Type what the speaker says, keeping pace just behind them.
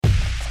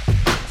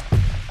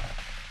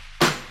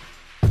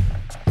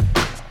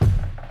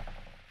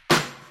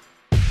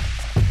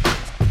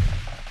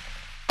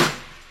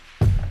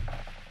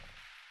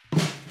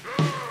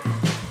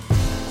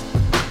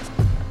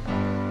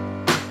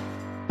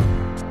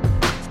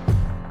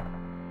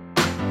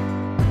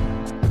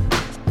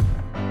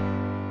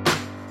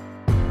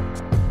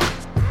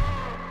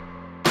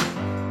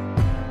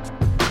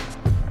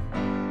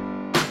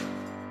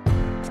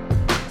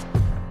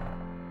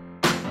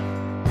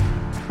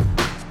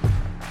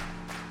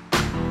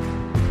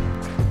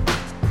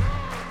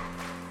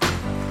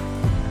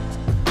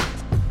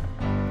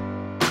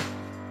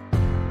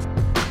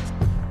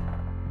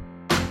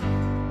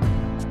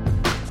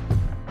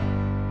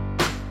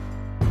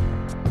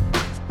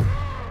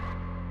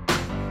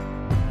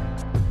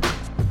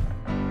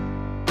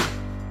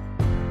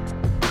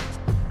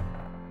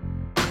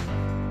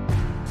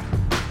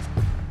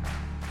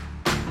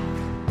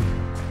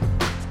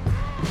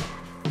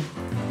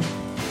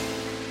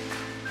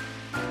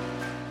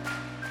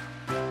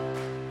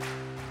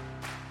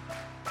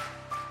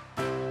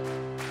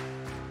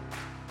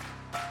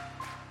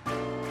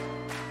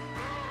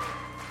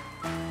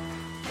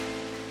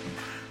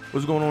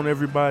What's going on,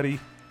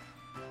 everybody?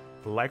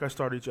 Like I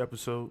start each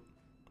episode,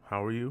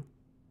 how are you?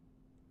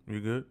 You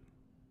good?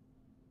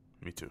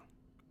 Me too.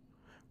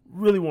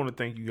 Really want to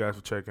thank you guys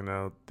for checking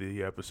out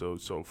the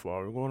episode so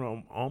far. We're going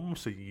on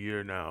almost a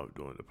year now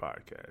doing the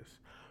podcast.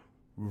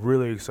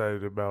 Really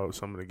excited about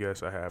some of the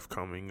guests I have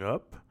coming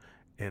up,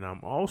 and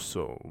I'm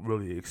also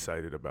really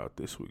excited about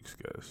this week's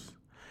guest.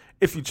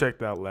 If you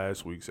checked out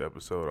last week's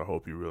episode, I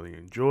hope you really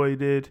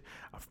enjoyed it.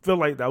 I feel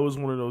like that was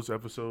one of those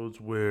episodes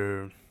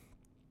where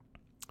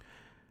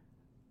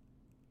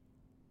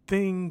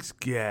things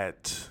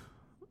get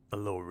a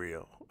little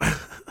real.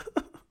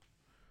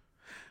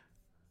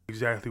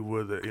 Exactly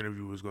where the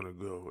interview was going to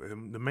go.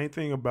 And the main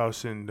thing about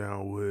sitting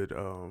down with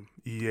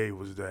EA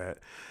was that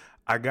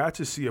I got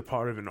to see a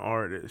part of an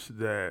artist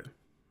that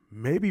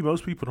maybe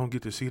most people don't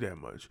get to see that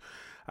much.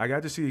 I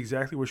got to see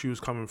exactly where she was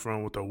coming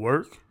from with her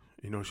work.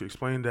 You know, she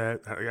explained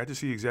that. I got to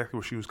see exactly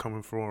where she was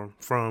coming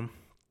from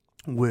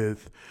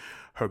with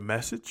her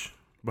message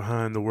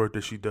behind the work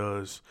that she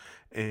does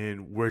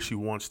and where she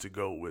wants to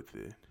go with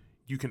it.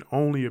 You can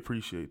only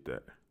appreciate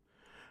that.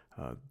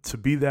 To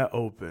be that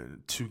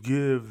open, to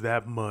give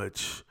that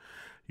much,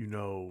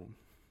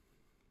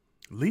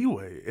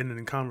 leeway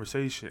in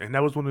conversation. And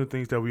that was one of the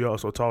things that we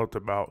also talked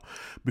about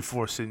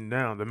before sitting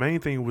down. The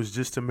main thing was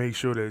just to make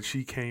sure that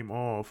she came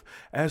off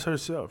as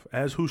herself,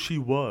 as who she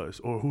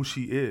was or who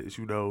she is,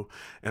 And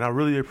I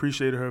really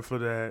appreciated her for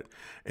that.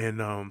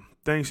 And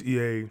thanks,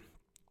 EA.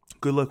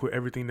 Good luck with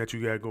everything that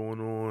you got going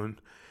on.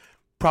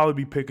 Probably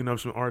be picking up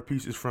some art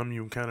pieces from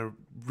you and kind of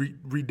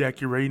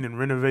redecorating and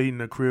renovating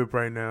the crib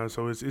right now,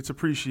 so it's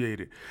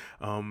appreciated.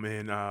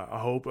 And I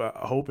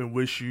hope and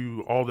wish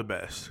you all the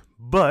best.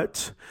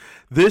 But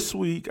this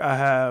week I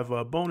have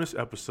a bonus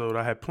episode.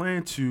 I had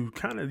planned to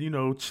kind of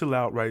chill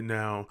out right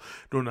now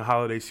during the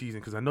holiday season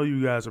because I know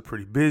you guys are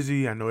pretty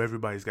busy. I know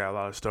everybody's got a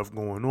lot of stuff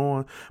going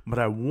on, but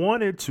I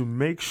wanted to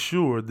make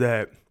sure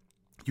that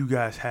you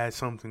guys had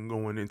something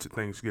going into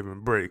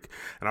Thanksgiving break.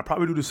 And I'll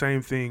probably do the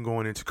same thing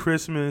going into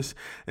Christmas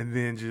and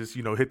then just,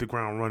 hit the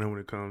ground running when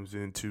it comes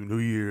into New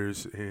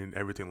Year's and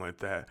everything like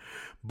that.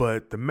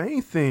 But the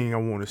main thing I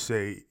want to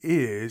say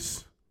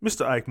is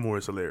Mr. Ike Moore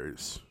is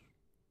hilarious.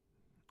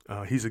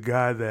 He's a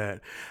guy that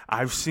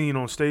I've seen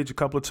on stage a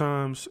couple of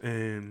times,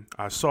 and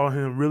I saw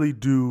him really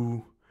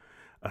do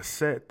a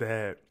set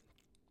that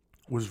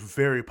was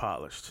very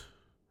polished.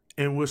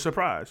 And was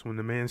surprised when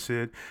the man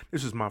said,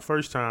 "This is my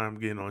first time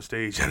getting on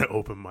stage at an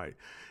open mic."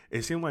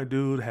 It seemed like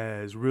dude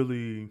has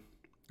really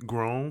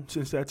grown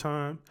since that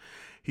time.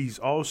 He's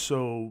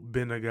also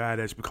been a guy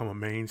that's become a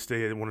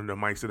mainstay at one of the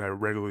mics that I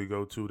regularly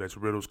go to. That's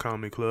Riddle's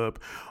Comedy Club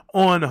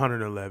on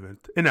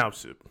 111th in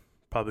Alsip.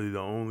 Probably the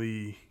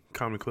only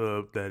comedy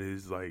club that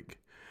is like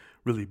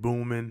really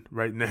booming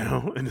right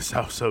now in the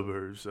south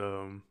suburbs.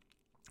 I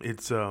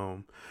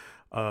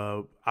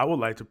would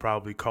like to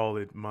probably call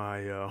it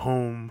my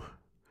home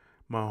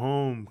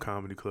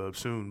comedy club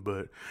soon,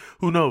 but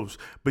who knows?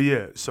 But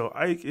yeah, so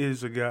Ike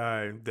is a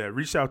guy that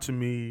reached out to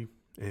me,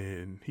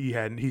 and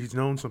he's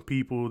known some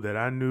people that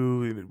I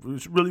knew, and it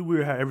was really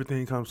weird how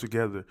everything comes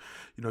together.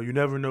 You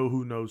never know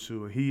who knows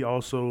who. And he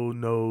also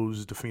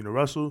knows Dafina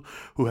Russell,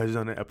 who has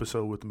done an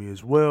episode with me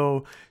as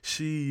well.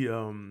 She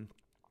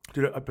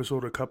did an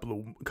episode a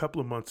couple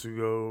of months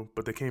ago,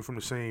 but they came from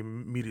the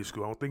same media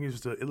school. I don't think it's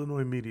the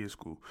Illinois Media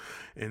School,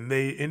 and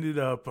they ended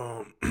up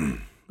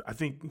I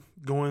think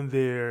going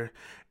there,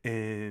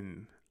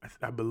 and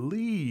I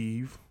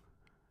believe,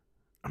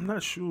 I'm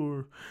not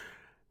sure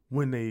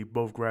when they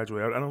both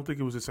graduated. I don't think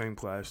it was the same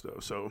class though.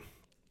 So,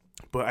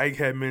 but Ike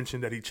had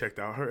mentioned that he checked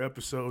out her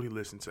episode. He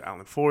listened to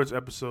Alan Ford's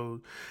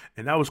episode,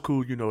 and that was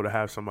cool, to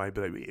have somebody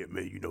be like, "Yeah,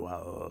 man,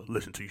 I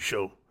listened to your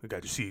show. I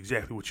got to see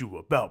exactly what you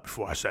were about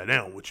before I sat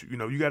down with you."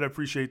 You got to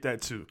appreciate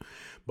that too.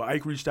 But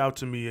Ike reached out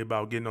to me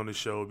about getting on the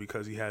show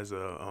because he has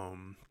a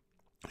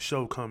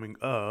show coming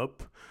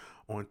up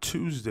on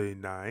Tuesday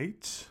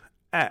night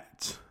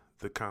at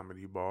the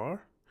Comedy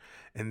Bar,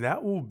 and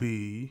that will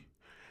be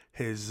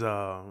his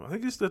I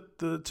think it's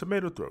the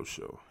Tomato Throw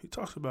show. He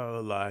talks about it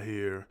a lot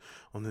here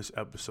on this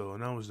episode,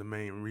 and that was the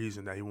main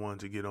reason that he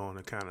wanted to get on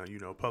and kind of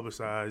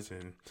publicize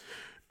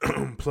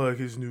and plug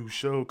his new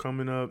show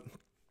coming up.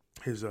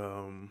 His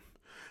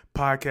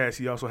podcast,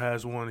 he also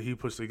has one he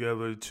puts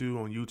together too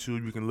on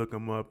YouTube. You can look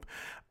him up,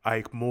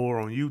 Ike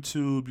Moore, on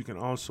YouTube. You can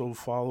also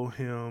follow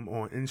him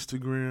on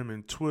Instagram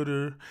and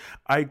Twitter,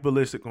 Ike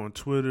Ballistic on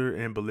Twitter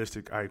and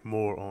Ballistic Ike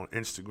Moore on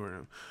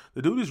Instagram.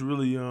 The dude is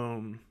really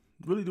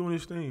doing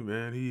his thing,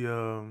 man.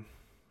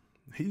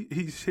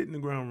 He's hitting the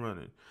ground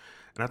running.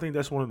 And I think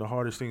that's one of the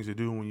hardest things to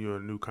do when you're a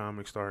new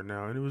comic starting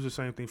out. And it was the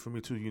same thing for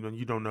me too.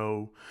 You don't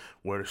know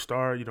where to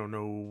start. You don't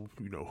know,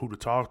 who to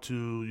talk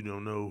to. You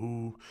don't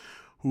know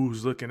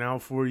who's looking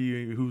out for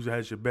you, who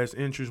has your best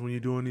interest when you're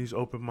doing these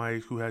open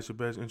mics, who has your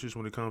best interest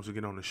when it comes to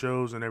getting on the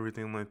shows and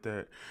everything like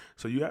that.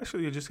 So you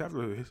actually just have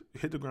to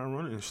hit the ground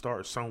running and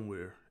start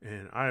somewhere.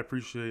 And I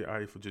appreciate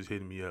Ike for just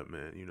hitting me up,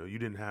 man. You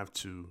didn't have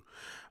to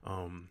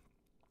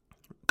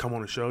come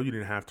on the show. You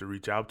didn't have to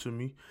reach out to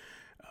me.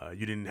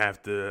 You didn't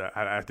have to.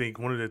 I think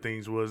one of the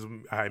things was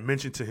I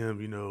mentioned to him,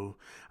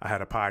 I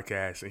had a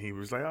podcast, and he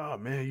was like, "Oh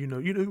man,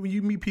 when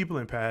you meet people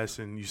in past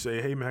and you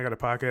say, hey man, I got a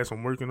podcast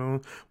I'm working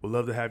on. Would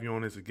love to have you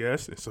on as a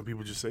guest." And some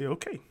people just say,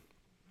 "Okay,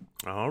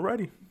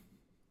 alrighty,"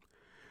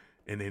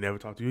 and they never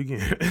talk to you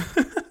again.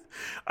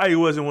 I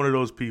wasn't one of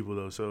those people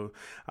though, so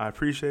I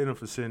appreciate him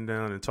for sitting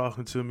down and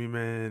talking to me,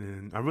 man.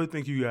 And I really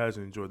think you guys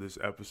enjoyed this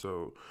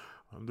episode.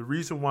 The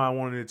reason why I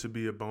wanted it to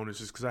be a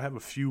bonus is because I have a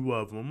few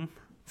of them.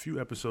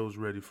 Few episodes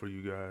ready for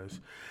you guys.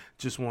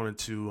 Just wanted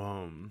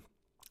to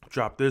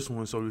drop this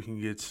one so we can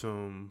get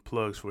some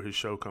plugs for his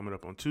show coming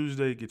up on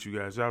Tuesday, get you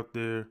guys out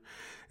there.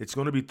 It's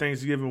going to be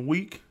Thanksgiving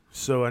week,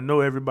 so I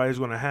know everybody's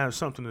going to have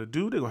something to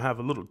do. They're going to have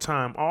a little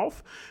time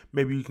off.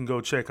 Maybe you can go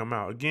check them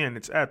out. Again,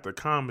 it's at the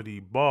Comedy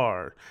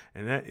Bar,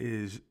 and that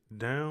is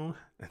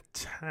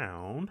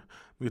downtown.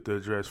 Let me get the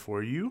address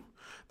for you.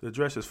 The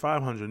address is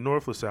 500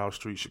 North LaSalle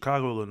Street,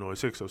 Chicago, Illinois,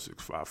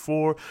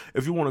 60654.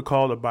 If you want to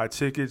call to buy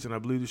tickets, and I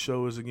believe the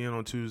show is again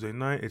on Tuesday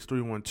night, it's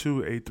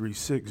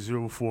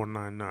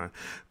 312-836-0499.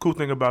 Cool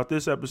thing about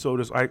this episode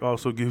is Ike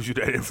also gives you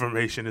that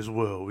information as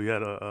well. We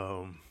had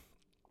a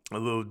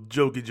little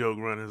jokey joke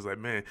running. It's like,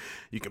 man,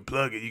 you can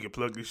plug it. You can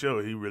plug the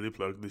show. He really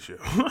plugged the show.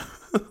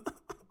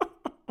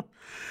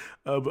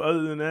 But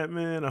other than that,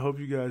 man, I hope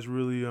you guys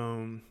really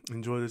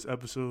enjoy this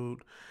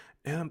episode.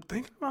 And I'm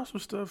thinking about some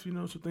stuff,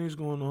 some things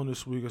going on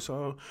this week. I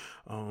saw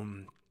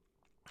some,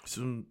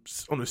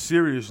 on a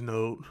serious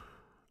note,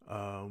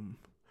 I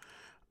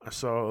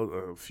saw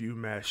a few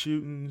mass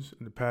shootings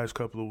in the past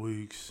couple of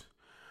weeks.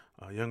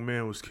 A young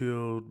man was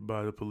killed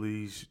by the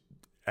police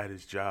at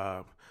his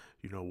job,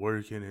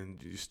 working and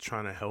just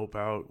trying to help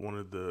out one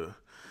of the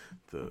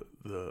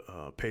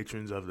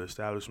patrons of the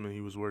establishment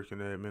he was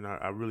working at. Man,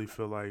 I really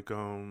feel like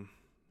I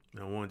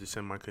wanted to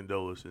send my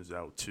condolences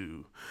out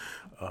to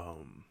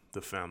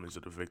the families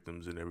of the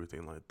victims and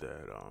everything like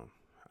that.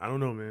 I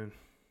don't know, man.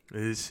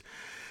 It's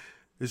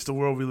the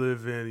world we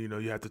live in. You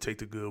have to take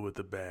the good with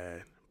the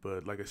bad.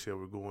 But like I said,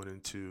 we're going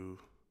into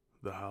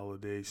the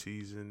holiday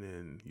season,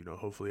 and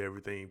hopefully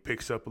everything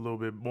picks up a little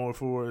bit more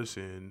for us,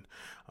 and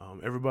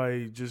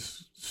everybody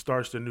just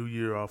starts the new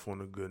year off on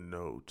a good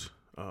note.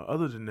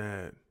 Other than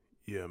that,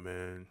 yeah,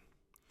 man.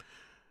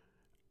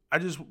 I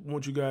just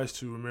want you guys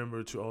to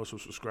remember to also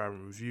subscribe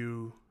and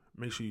review.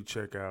 Make sure you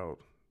check out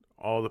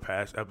all the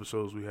past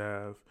episodes we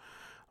have.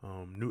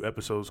 New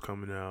episodes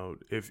coming out.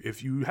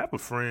 If you have a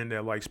friend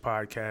that likes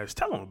podcasts,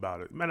 tell them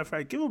about it. Matter of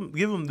fact, give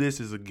them this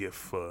as a gift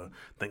for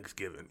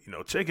Thanksgiving.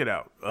 Check it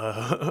out.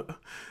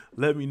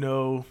 Let me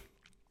know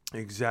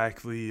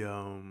exactly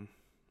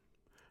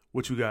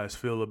what you guys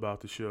feel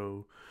about the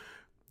show.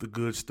 The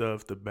good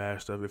stuff, the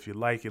bad stuff. If you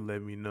like it,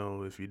 let me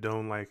know. If you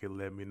don't like it,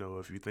 let me know.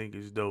 If you think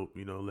it's dope,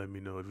 let me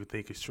know. If you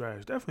think it's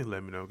trash, definitely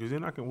let me know, because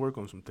then I can work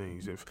on some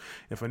things.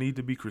 If I need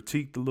to be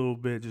critiqued a little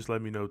bit, just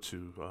let me know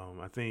too.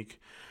 I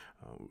think,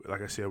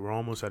 like I said, we're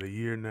almost at a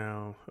year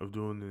now of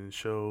doing the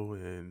show,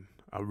 and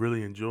I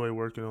really enjoy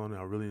working on it.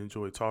 I really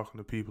enjoy talking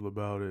to people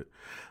about it.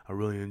 I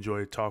really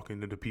enjoy talking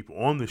to the people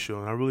on the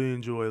show, and I really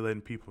enjoy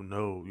letting people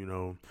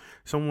know,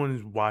 someone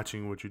is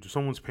watching what you do.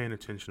 Someone's paying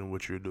attention to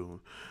what you're doing.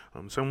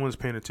 Someone's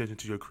paying attention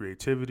to your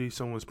creativity.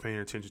 Someone's paying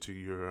attention to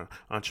your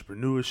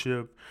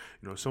entrepreneurship.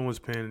 Someone's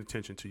paying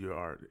attention to your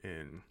art.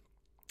 And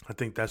I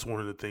think that's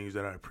one of the things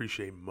that I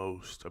appreciate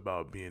most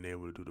about being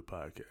able to do the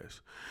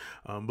podcast.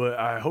 But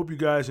I hope you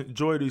guys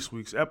enjoy this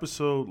week's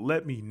episode.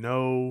 Let me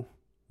know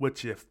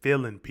what you're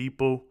feeling,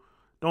 people.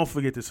 Don't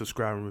forget to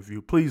subscribe and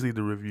review. Please leave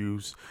the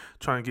reviews.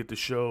 Trying to get the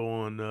show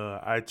on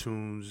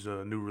iTunes,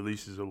 new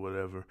releases or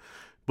whatever.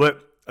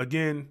 But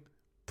again,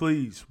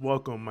 please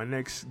welcome my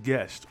next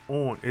guest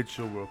on It's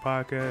Your World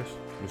Podcast,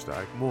 Mr.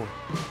 Ike Moore.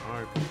 All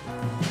right, people.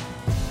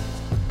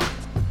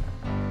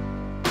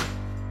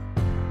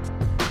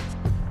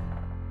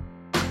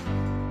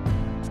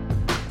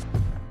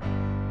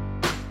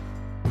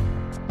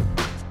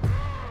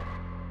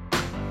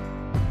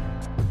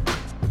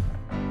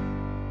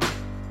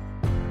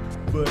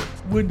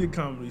 When did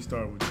comedy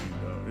start with you,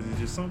 though? Is it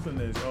just something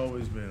that's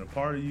always been a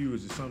part of you?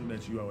 Is it something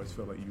that you always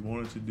felt like you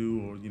wanted to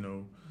do, or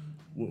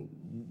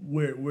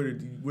where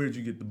did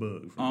you get the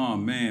bug from? Oh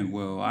man,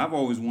 well, I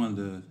always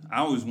wanted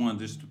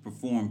just to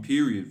perform.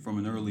 Period, from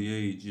an early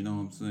age. You know what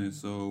I'm saying?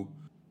 So,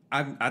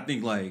 I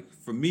think like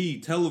for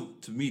me,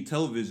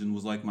 television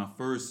was like my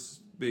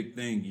first big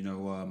thing.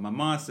 My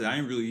mom said I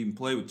didn't really even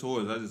play with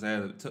toys. I just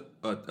had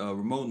a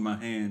remote in my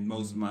hand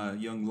most of my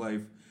young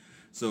life.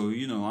 So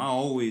I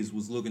always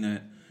was looking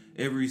at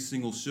every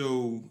single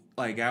show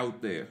like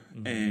out there.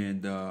 Mm-hmm.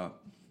 And to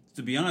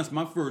be honest,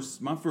 my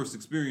first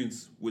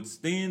experience with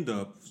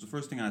stand-up, the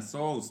first thing I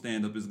saw with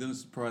stand-up is going to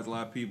surprise a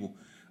lot of people.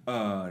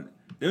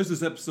 There's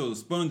this episode of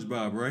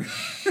SpongeBob, right?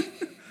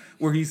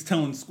 Where he's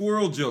telling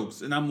squirrel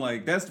jokes. And I'm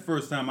like, that's the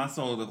first time I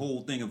saw the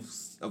whole thing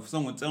of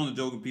someone telling a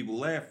joke and people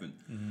laughing.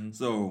 Mm-hmm.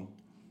 So,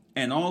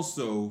 and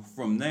also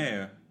from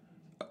there,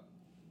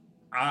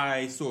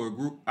 I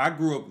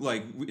grew up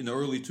like in the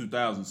early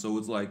 2000s, so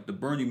it's like the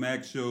Bernie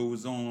Mac show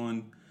was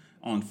on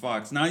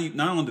Fox. Not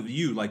on The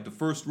View, like the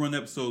first run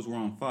episodes were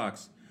on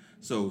Fox.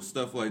 So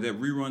stuff like that,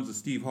 reruns of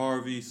Steve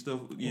Harvey, stuff,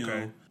 you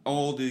Okay. know,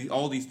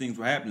 all these things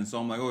were happening. So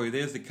I'm like, oh,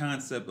 there's the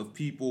concept of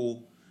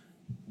people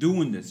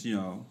doing this, you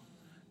know.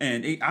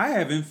 And I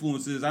have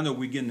influences. I know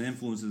we get into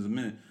influences in a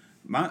minute.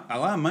 A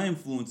lot of my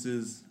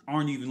influences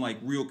aren't even like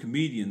real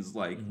comedians,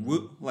 like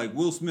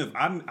Will Smith.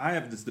 I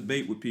have this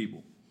debate with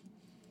people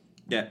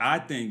that I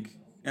think,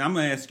 and I'm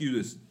gonna ask you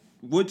this: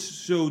 which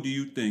show do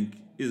you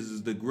think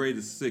is the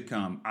greatest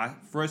sitcom?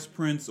 Fresh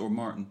Prince or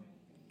Martin?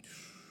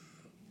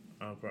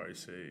 I'll probably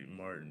say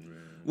Martin, man.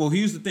 Well,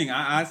 here's the thing.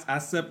 I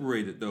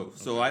separated though.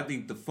 So I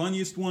think the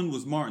funniest one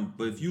was Martin.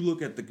 But if you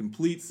look at the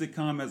complete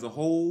sitcom as a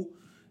whole,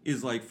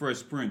 is like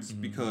Fresh Prince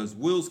because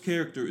Will's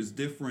character is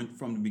different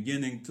from the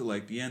beginning to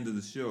like the end of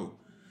the show.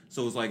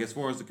 So it's like as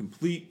far as a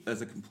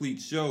complete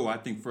show, I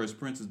think Fresh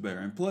Prince is better.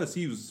 And plus,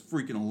 he was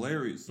freaking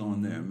hilarious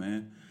on there,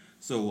 man.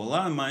 So a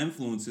lot of my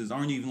influences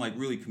aren't even like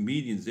really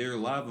comedians. A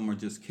lot of them are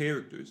just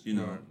characters, you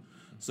know. Right.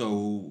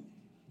 So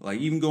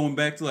like even going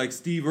back to like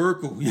Steve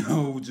Urkel, you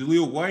know,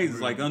 Jaleel White is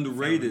like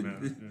underrated.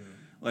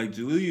 Like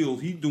Jaleel,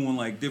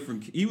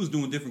 he was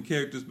doing different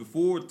characters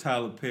before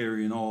Tyler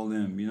Perry and all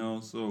them, you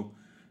know. So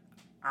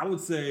I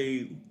would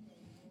say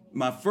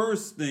my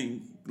first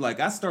thing, like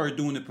I started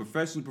doing it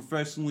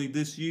professionally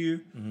this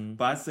year,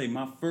 but I'd say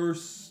my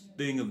first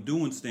thing of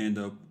doing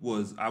stand-up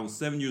was I was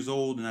 7 years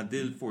old and I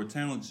did it for a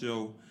talent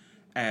show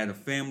at a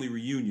family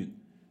reunion.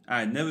 I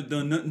had never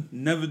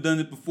done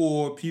it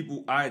before.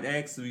 I had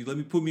asked me, let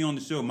me put me on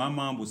the show. My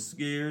mom was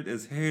scared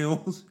as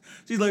hell.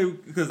 She's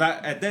like, because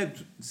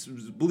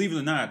believe it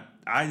or not,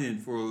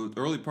 for the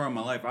early part of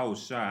my life, I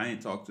was shy. I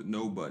ain't talk to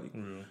nobody.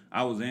 Really?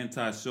 I was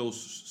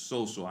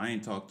anti-social. I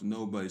ain't talk to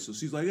nobody. So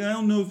she's like, I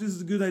don't know if this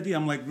is a good idea.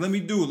 I'm like, let me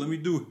do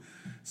it.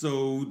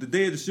 So the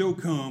day of the show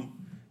come,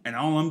 and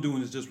all I'm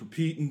doing is just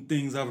repeating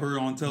things I've heard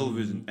on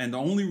television. And the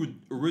only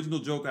original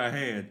joke I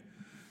had,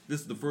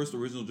 this is the first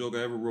original joke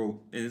I ever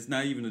wrote, and it's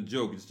not even a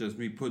joke. It's just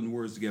me putting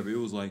words together. It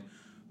was like,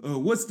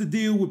 what's the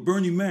deal with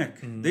Bernie Mac?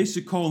 They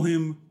should call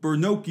him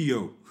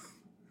Bernocchio.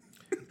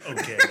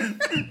 Okay.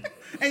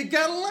 And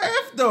gotta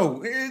laugh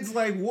though. It's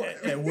like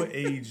what? At what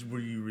age were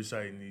you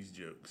reciting these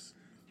jokes?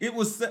 It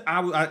was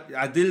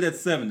I did it at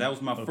 7. That was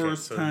my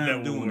first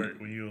time doing it.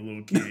 When you were a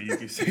little kid, you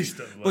could say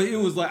stuff like but that. it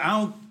was like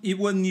it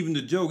wasn't even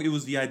the joke. It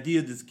was the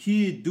idea of this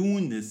kid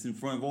doing this in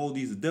front of all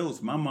these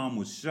adults. My mom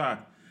was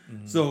shocked.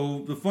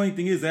 So the funny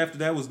thing is, after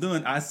that was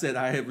done, I said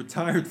I had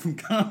retired from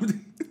comedy.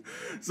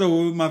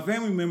 So my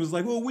family members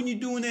like, well, when you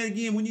doing that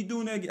again?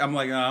 I'm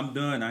like, I'm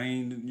done.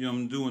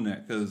 I'm doing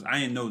that because I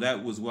didn't know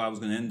that was what I was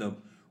going to end up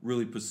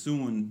really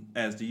pursuing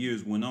as the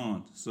years went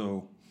on.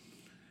 So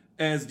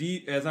as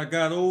I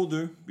got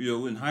older, you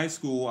know, in high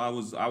school, I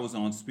was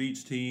on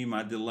speech team.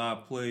 I did a lot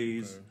of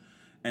plays,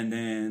 and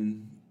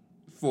then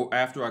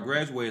after I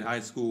graduated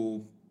high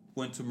school,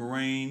 went to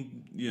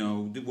Moraine. You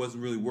know, it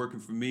wasn't really working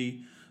for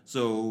me.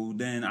 So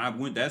then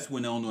that's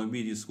when Illinois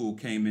Media School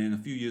came in a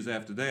few years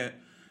after that.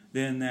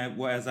 Then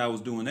as I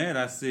was doing that,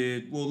 I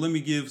said, well, let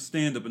me give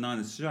stand-up an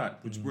honest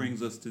shot, which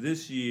brings us to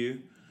this year,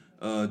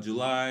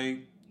 July,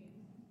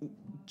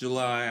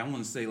 I want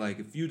to say like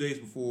a few days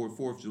before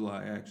 4th of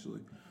July,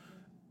 actually.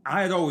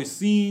 I had always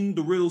seen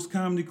the Riddles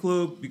Comedy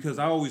Club because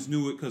I always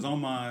knew it because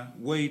on my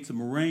way to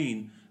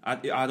Moraine,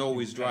 I'd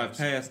always drive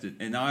past it.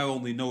 And I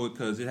only know it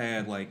because it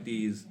had like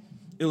these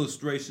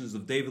illustrations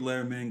of David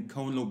Letterman,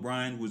 Conan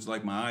O'Brien, who was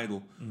like my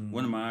idol,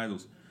 one of my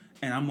idols.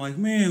 And I'm like,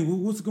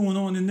 man, what's going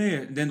on in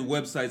there? And then the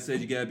website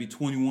said you got to be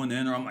 21 to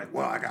enter. I'm like,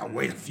 well, I got to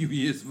wait a few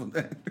years for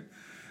that.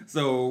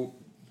 So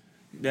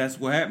that's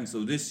what happened.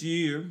 So this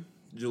year,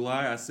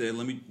 July, I said,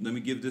 let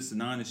me give this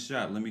an honest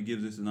shot.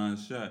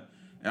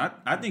 And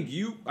I think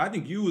you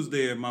was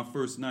there my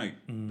first night.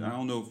 I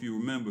don't know if you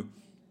remember.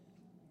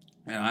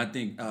 And I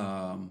think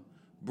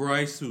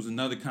Bryce, who's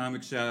another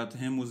comic, shout out to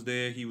him, was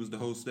there. He was the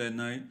host that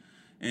night.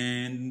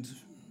 And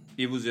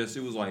it was just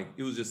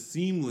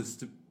seamless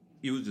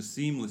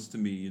to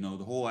me, you know,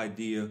 the whole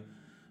idea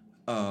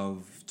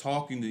of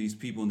talking to these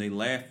people and they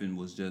laughing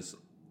was just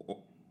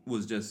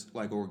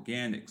like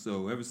organic.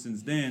 So ever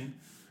since then,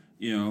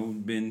 you know,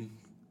 been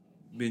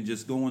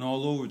just going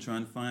all over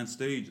trying to find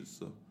stages.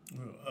 So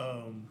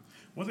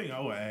one thing I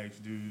would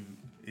ask, dude,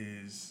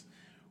 is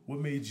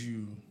what made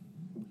you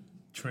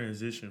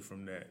transition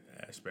from that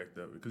aspect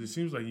of it? Because it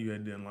seems like you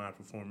had done live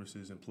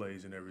performances and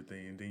plays and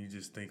everything, and then you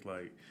just think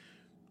like,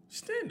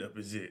 stand up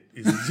is it?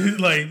 Is it just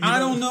like I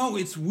don't know.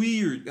 It's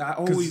weird.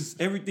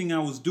 Everything I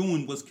was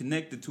doing was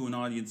connected to an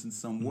audience in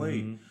some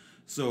way.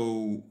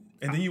 So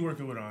and then you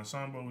working with an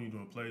ensemble when you're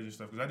doing plays and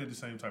stuff. Because I did the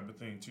same type of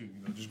thing too.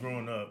 You know, just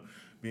growing up,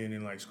 being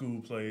in like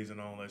school plays and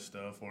all that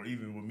stuff, or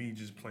even with me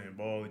just playing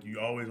ball. Like, you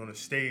always on a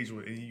stage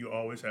and you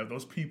always have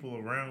those people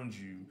around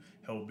you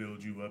help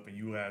build you up, and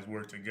you guys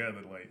work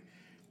together. Like,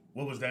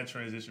 what was that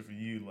transition for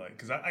you like?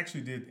 Because I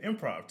actually did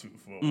improv too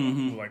for a while,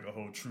 with like a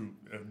whole troupe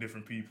of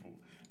different people.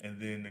 And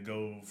then to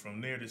go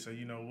from there to say,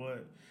 you know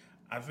what,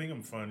 I think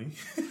I'm funny.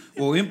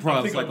 Well,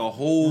 improv is like a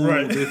whole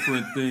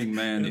different thing,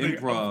 man.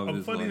 Improv I'm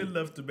is funny like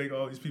enough to make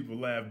all these people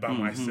laugh by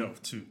myself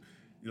too.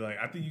 You're like,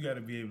 I think you got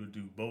to be able to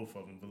do both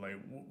of them. But like,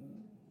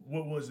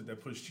 what was it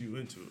that pushed you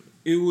into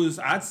it? It was,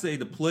 I'd say,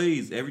 the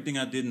plays. Everything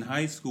I did in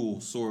high school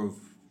sort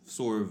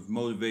of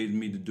motivated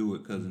me to do it.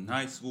 Because in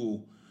high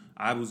school,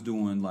 I was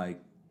doing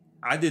like,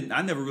 I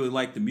never really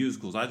liked the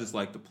musicals. I just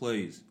liked the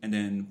plays. And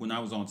then when I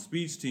was on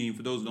speech team,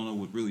 for those who don't know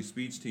what really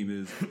speech team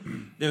is,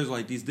 there's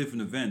like these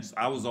different events.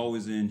 I was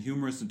always in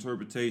humorous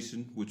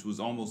interpretation, which was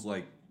almost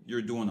like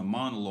you're doing a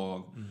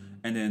monologue,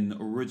 and then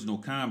original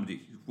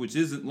comedy, which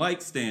isn't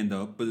like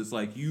stand-up, but it's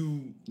like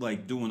you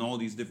like doing all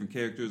these different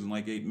characters in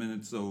like 8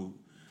 minutes. So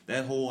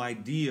that whole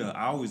idea,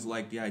 I always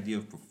liked the idea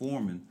of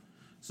performing.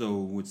 So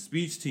with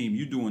speech team,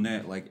 you're doing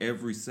that like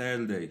every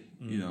Saturday,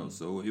 you know.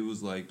 So it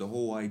was like the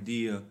whole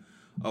idea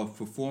of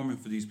performing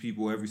for these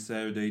people every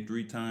Saturday,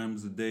 3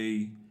 times a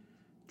day,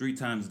 3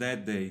 times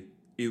that day.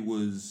 It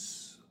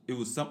was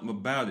something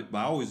about it, but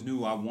I always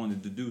knew I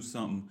wanted to do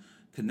something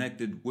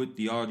connected with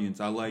the audience.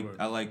 I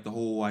like the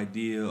whole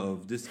idea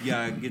of this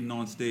guy getting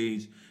on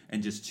stage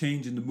and just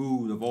changing the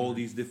mood of all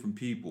these different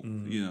people,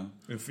 you know,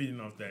 and feeding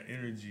off that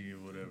energy or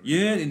whatever.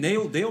 Yeah, and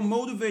they'll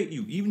motivate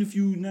you even if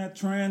you're not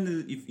trying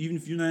to. Even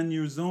if you're not in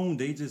your zone,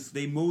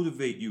 they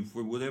motivate you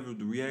for whatever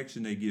the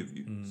reaction they give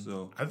you.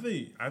 So I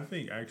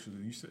think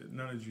actually, you said,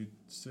 now that you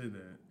said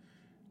that,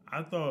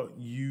 I thought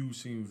you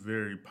seemed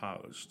very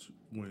polished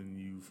when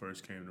you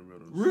first came to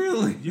Riddles.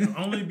 Really? Yeah,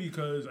 only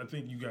because I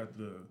think you got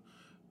the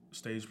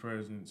stage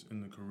presence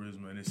and the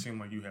charisma, and it seemed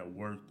like you had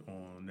worked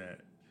on that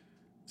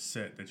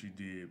set that you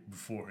did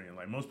beforehand.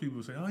 Like most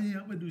people say, "Oh yeah,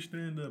 I'm gonna do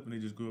stand up," and they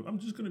just go, "I'm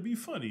just gonna be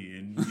funny,"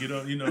 and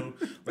you know,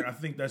 like I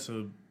think that's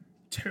a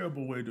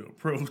terrible way to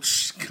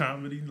approach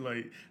comedy.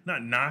 Like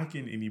not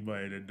knocking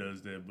anybody that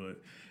does that,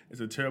 but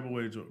it's a terrible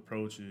way to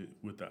approach it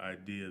with the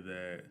idea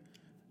that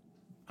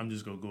I'm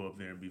just gonna go up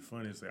there and be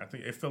funny. It's like, I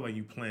think it felt like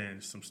you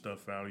planned some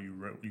stuff out. You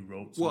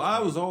wrote. Well, I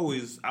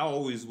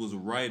always was a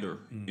writer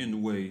in a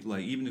way.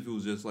 Like even if it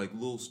was just like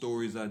little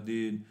stories I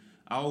did,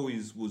 I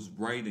always was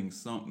writing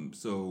something.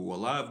 So a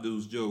lot of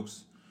those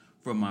jokes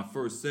from my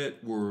first set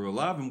a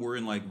lot of them were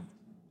in like,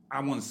 I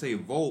want to say a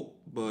vault,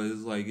 but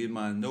it's like in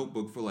my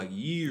notebook for like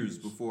years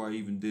before I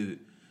even did it.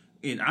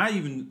 And I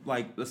even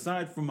like,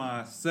 aside from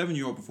my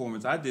 7-year-old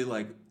performance, I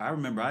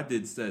remember I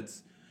did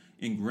sets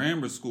in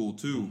grammar school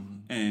too,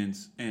 and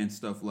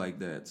stuff like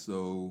that.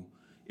 So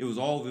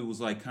all of it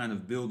was like kind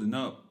of building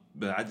up,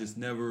 but I just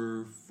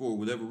never, for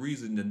whatever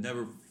reason,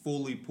 never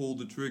fully pulled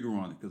the trigger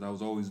on it because I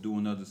was always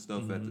doing other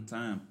stuff at the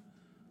time.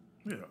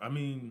 Yeah, I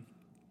mean,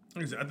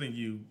 like I said, I think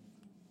you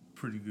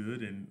pretty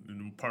good,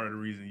 and part of the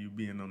reason you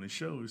being on the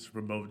show is to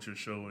promote your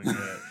show and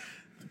the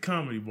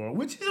Comedy Bar,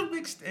 which is a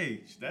big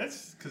stage.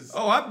 That's because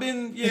I've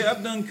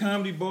done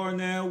Comedy Bar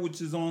now, which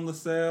is on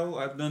LaSalle.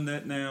 I've done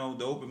that now.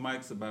 The open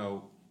mic's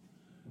about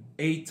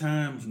 8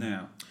 times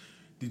now.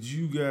 Did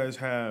you guys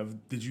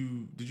did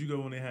you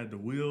go when they had the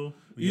wheel?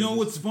 You know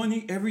what's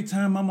funny? Every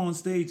time I'm on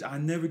stage, I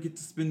never get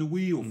to spin the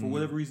wheel. For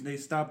whatever reason, they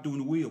stopped doing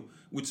the wheel,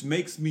 which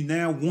makes me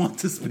now want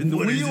to spin the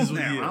wheel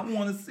now. I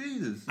want to see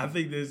this. I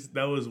think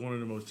that was one of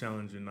the most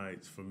challenging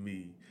nights for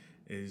me,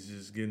 is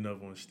just getting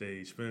up on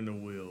stage, spinning the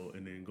wheel,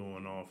 and then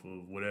going off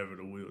of whatever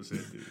the wheel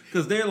said.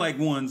 Because they're like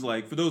ones,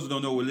 like, for those who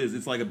don't know what it is,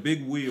 it's like a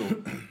big wheel,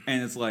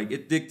 and it's like,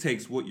 it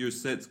dictates what your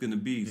set's going to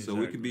be. Exactly.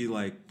 So it could be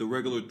like the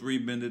regular 3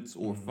 minutes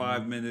or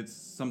 5 minutes,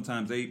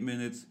 sometimes 8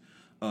 minutes.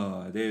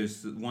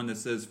 There's one that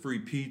says free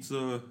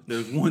pizza.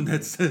 There's one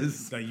that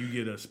says like you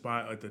get a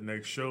spot at the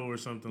next show or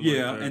something.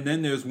 Yeah, like that. And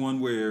then there's one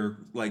where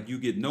like you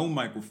get no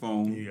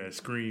microphone. You gotta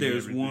scream.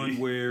 There's one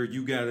where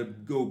you gotta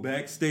go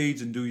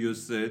backstage and do your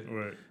set.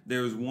 Right.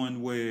 There's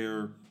one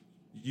where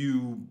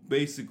you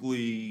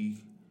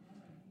basically,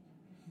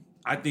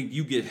 I think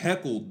you get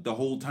heckled the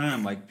whole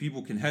time. Like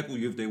people can heckle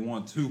you if they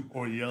want to,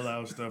 or yell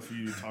out stuff for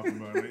you to talk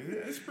about.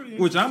 It's pretty.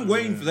 Which I'm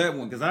waiting for that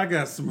one because I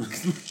got some.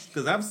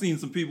 Because I've seen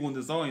some people in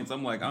this audience.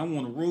 I'm like, I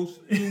want to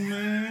roast you,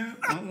 man.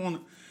 I want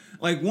to.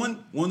 Like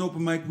one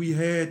open mic we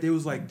had, there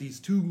was like these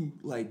 2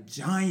 like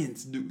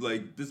giants, dude.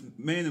 Like this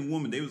man and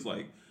woman, they was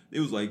like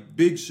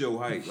big show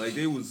height. Like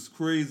they was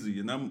crazy,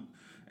 and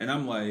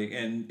I'm like,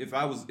 and if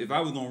I was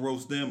gonna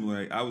roast them,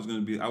 like I was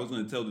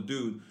gonna tell the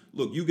dude,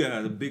 look, you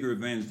got a bigger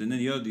advantage than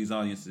any of these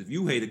audiences. If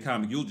you hate a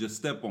comic, you'll just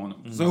step on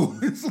them. So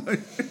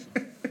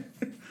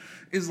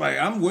it's like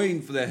I'm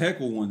waiting for that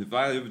heckle one if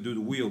I ever do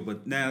the wheel.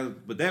 But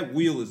that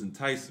wheel is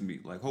enticing me.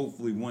 Like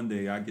hopefully one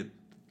day I get.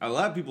 A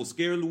lot of people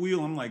scared of the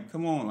wheel. I'm like,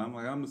 come on. I'm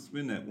gonna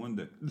spin that one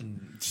day.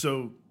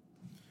 So,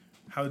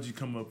 how did you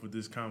come up with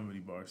this Comedy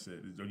Bar set?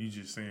 Are you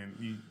just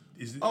saying?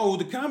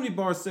 The Comedy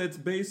Bar set's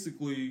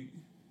basically.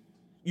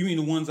 You mean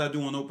the ones I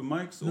do on open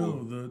mics?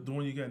 No, the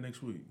one you got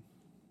next week.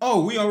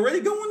 Oh, we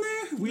already going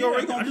there? We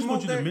already going to I just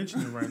want you to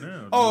mention it right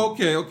now. Oh,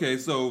 okay.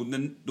 So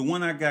the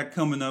one I got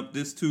coming up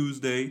this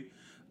Tuesday,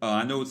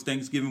 I know it's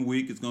Thanksgiving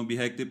week. It's going to be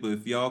hectic, but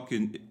if y'all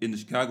can, in the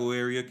Chicago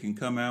area, can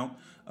come out,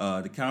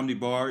 the Comedy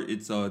Bar,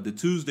 it's the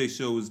Tuesday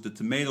show is the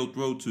Tomato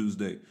Throw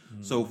Tuesday.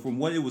 So from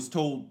what it was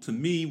told to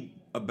me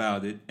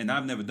about it, and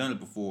I've never done it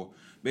before,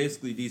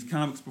 basically these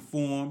comics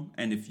perform,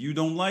 and if you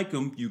don't like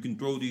them, you can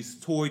throw these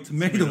toy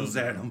tomatoes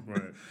at them.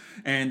 Right.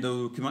 And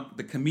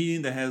the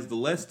comedian that has the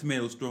less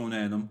tomatoes thrown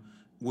at him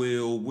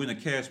will win a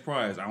cash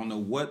prize. I don't know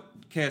what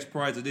cash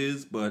prize it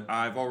is, but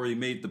I've already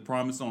made the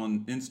promise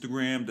on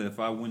Instagram that if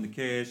I win the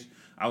cash,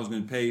 I was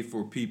going to pay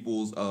for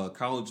people's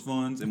college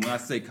funds. And when I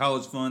say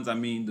college funds, I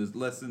mean the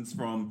lessons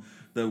from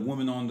the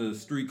woman on the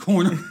street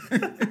corner.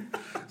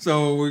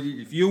 So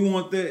if you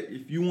want that,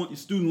 if you want your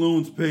student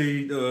loans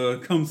paid,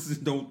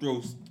 don't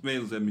throw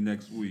tomatoes at me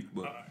next week.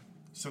 But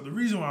So the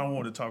reason why I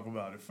want to talk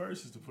about it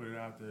first is to put it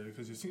out there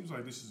because it seems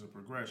like this is a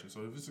progression.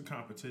 So if it's a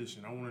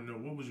competition, I want to know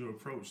what was your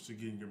approach to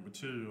getting your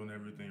material and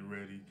everything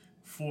ready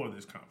for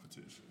this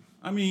competition.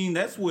 I mean,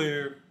 that's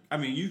where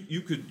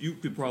you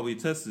could probably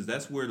attest this.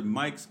 That's where the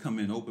mics come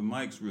in, open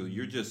mics. Really,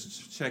 you're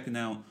just checking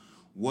out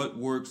what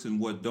works and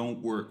what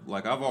don't work.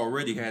 Like I've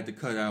already had to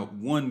cut out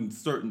one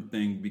certain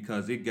thing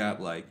because it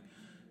got like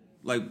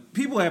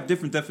people have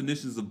different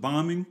definitions of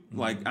bombing. Mm-hmm.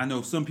 Like I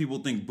know some people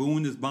think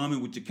booing is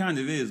bombing, which it kind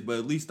of is, but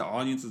at least the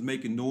audience is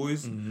making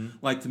noise. Mm-hmm.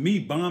 Like to me,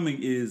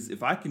 bombing is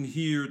if I can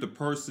hear the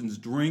person's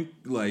drink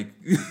like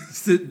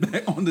sit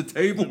back on the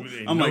table.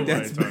 I'm like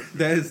that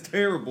is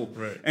terrible.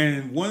 Right.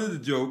 And one of the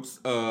jokes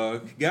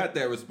got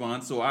that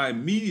response, so I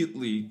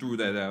immediately threw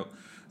that out.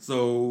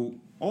 So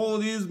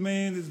all it is,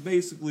 man, is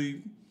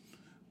basically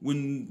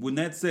when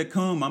that set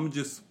come, I'm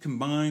just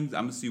combine. I'm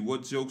gonna see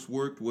what jokes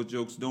worked, what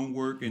jokes don't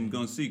work, and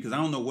gonna see because I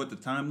don't know what the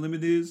time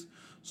limit is.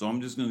 So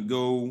I'm just gonna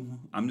go.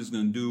 I'm just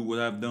gonna do what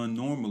I've done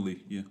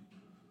normally. Yeah.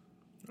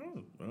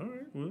 Oh, all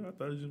right. Well, I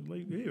thought it was just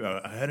like,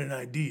 yeah, I had an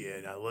idea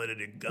and I let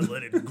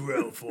it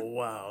grow for a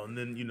while, and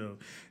then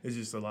it's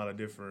just a lot of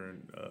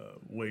different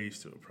ways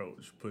to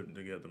approach putting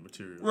together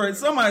material. Right.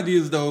 Some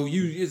ideas though,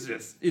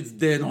 it's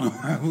dead on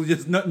arrival.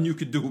 Just nothing you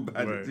could do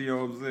about it. You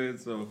know what I'm saying?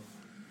 So.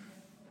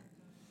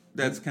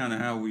 That's kind of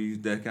how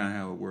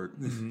it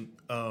worked.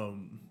 Mm-hmm.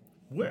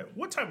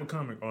 What type of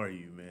comic are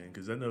you, man?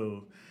 Because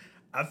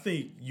I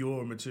think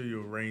your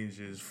material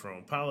ranges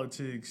from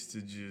politics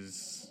to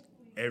just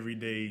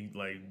everyday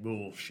like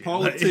bullshit.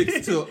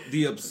 Politics to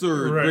the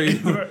absurd.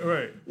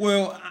 Right.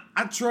 Well,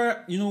 I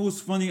try. You know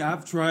what's funny?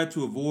 I've tried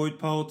to avoid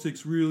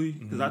politics really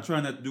because I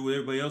try not to do what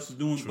everybody else is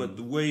doing. True. But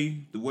the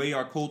way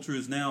our culture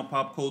is now,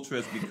 pop culture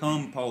has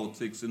become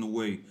politics in a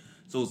way.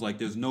 So it's like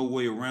there's no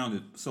way around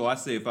it. So I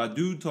say if I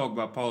do talk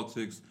about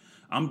politics,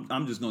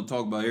 I'm just gonna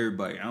talk about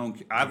everybody.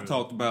 I've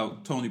talked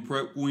about Tony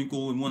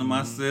Preckwinkle in one of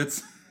my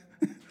sets.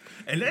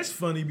 And that's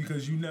funny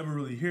because you never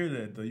really hear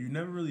that though. You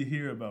never really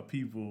hear about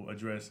people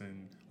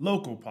addressing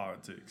local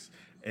politics.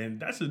 And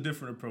that's a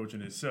different approach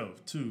in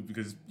itself too,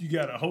 because you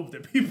gotta hope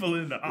that people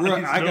in the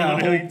audience know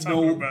what you're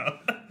talking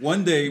about.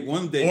 One day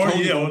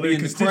Tony will be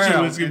in the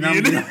crowd and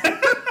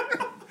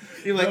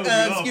you're like,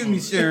 excuse me,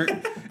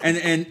 Sharon.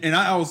 And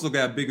I also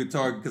got a bigger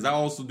target because I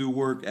also do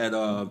work at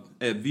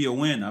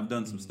VON. I've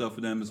done some stuff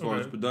for them as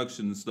far as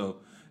production and stuff.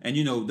 And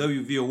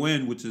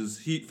WVON, which is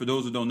for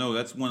those who don't know,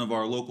 that's one of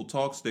our local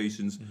talk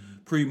stations.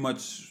 Pretty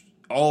much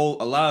a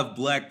lot of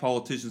black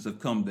politicians have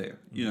come there.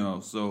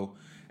 So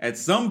at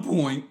some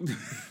point.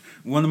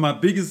 One of my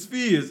biggest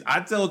fears,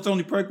 I tell a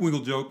Tony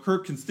Preckwinkle joke, her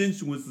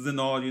constituents is in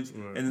the audience,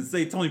 and then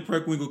say Tony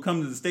Preckwinkle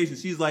come to the station,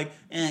 she's like,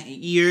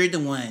 you're the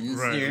one.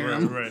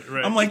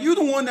 Right. I'm like, you're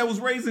the one that was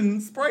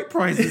raising Sprite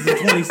prices in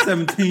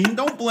 2017.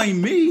 Don't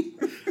blame me.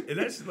 And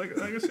that's like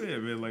I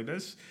said, man, like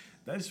that's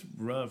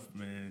rough,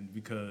 man,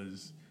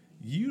 because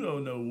you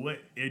don't know what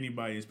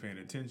anybody is paying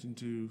attention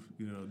to.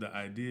 The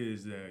idea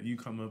is that you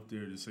come up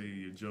there to say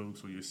your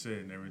jokes or your set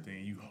and everything,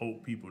 and you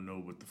hope people know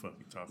what the fuck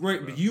you're talking about.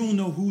 Right, but you don't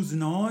know who's in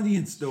the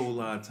audience, though, a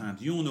lot of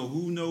times. You don't know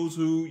who knows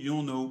who. You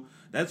don't know.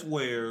 That's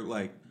where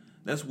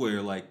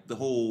the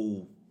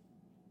whole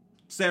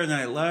Saturday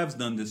Night Live's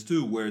done this,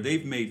 too, where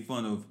they've made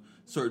fun of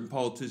certain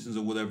politicians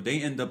or whatever.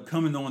 They end up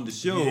coming on the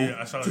show. Yeah,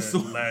 I saw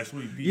that last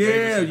week.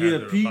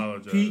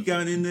 Pete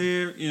got in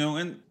there,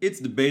 and it's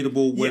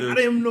debatable whether. Yeah, I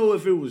didn't know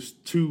if it was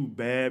too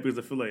bad because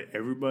I feel like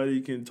everybody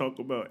can talk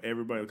about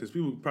everybody because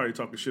people probably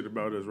talking shit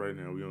about us right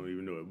now. We don't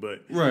even know it,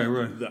 but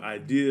right. The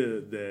idea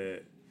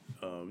that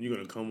you're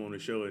gonna come on the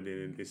show and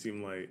then it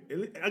seemed like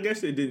I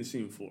guess it didn't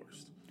seem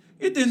forced.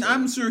 It didn't. So,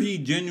 I'm sure he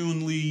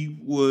genuinely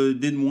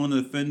didn't want to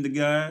offend the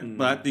guy,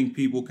 but I think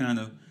people kind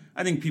of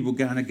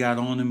got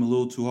on him a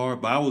little too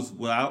hard. But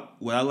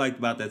what I liked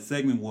about that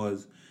segment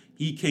was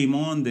he came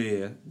on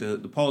there, the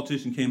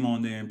politician came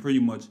on there, and pretty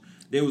much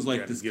there was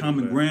like this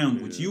common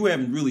ground, which you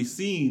haven't really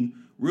seen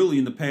really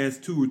in the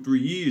past 2 or 3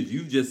 years.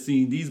 You've just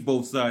seen these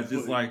both sides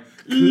just like,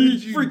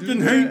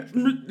 freaking hate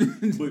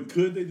me. But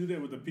could they do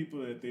that with the people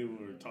that they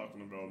were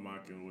talking about,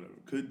 mocking or whatever?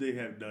 Could they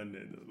have done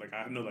that? Like,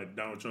 I know like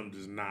Donald Trump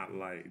does not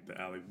like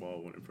the Alec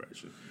Baldwin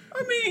impression.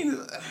 I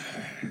mean,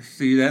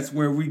 see, that's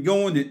where we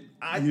going.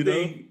 How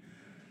do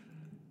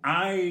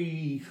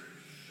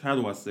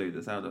I say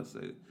this?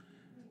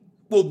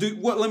 Well,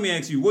 let me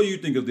ask you, what do you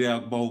think of the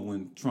Alec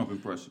Baldwin Trump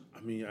impression?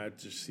 I mean, I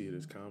just see it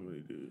as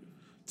comedy, dude.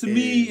 To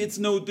me, it's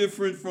no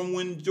different from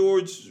when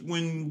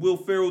Will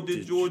Ferrell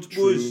did George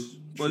Bush.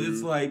 But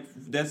it's like,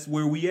 that's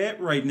where we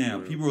at right now.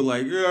 True. People are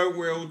like, yeah,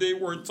 well, they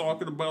weren't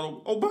talking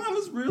about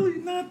Obama's really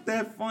not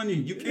that funny.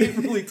 You can't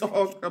really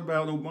talk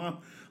about Obama.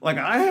 Like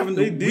I haven't,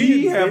 They did,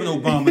 we have an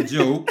they- Obama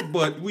joke,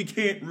 but we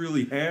can't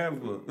really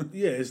have a.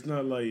 Yeah, it's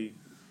not like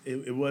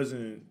it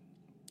wasn't.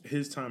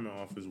 His time in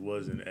office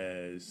wasn't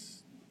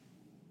as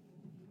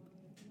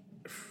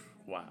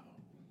wow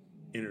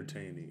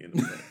entertaining in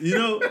a way. You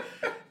know,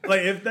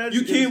 like if that's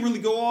You can't really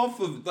go off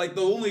of like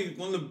the only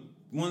one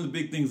of the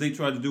big things they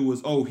tried to do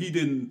was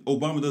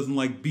Obama doesn't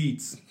like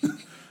beats.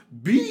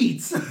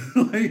 Beats?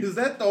 Like is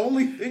that the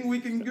only thing we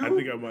can do? I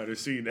think I might have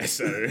seen that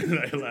Saturday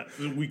Night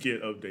Live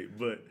weekend update,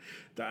 but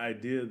the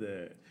idea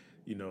that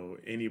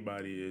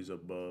anybody is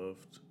above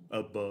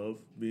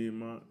being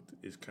mocked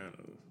is kind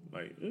of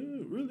like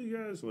really,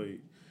 guys, like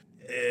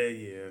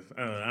yeah.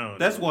 I don't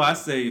That's know. why I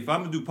say if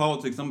I'm gonna do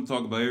politics, I'm gonna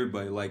talk about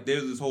everybody. Like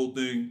there's this whole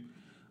thing.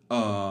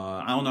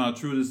 I don't know how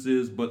true this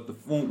is, but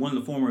one of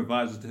the former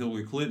advisors to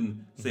Hillary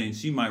Clinton saying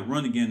she might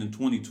run again in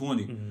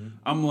 2020. Mm-hmm.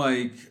 I'm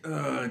like,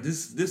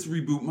 this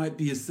reboot might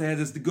be as sad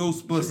as the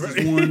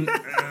Ghostbusters one.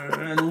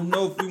 I don't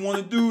know if we want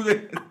to do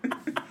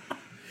that.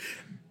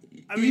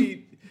 I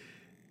mean,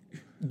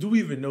 do we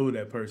even know who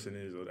that person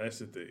is, though? That's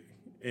the thing.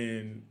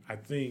 And I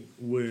think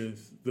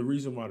with the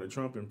reason why the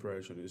Trump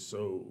impression is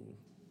so,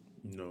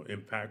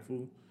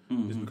 impactful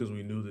is because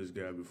we knew this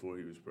guy before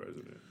he was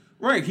president.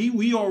 Right.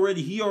 He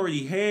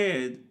already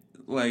had,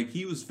 like,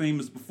 he was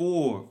famous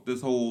before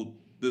this whole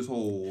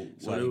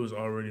So like, it was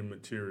already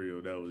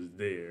material that was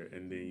there,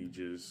 and then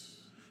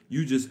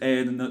you just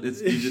add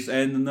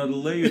another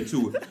layer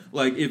to it.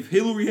 Like if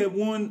Hillary had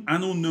won, I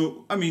don't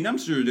know. I mean, I'm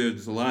sure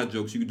there's a lot of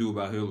jokes you could do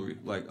about Hillary,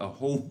 like a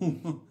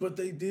whole. But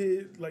they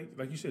did, like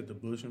you said, the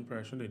Bush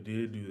impression. They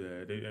did do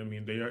that.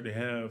 They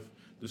have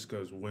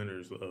discussed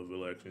winners of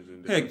elections.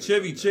 And Heck,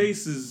 Chevy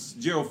Chase's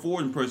Gerald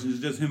Ford impression is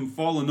just him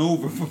falling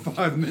over for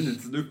 5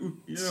 minutes, dude.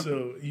 Yeah.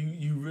 So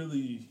you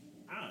really,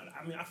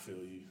 I mean, I feel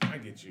you. I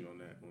get you on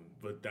that one.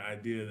 But the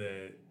idea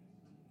that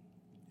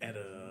at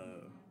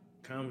a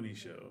comedy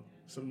show,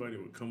 somebody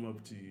would come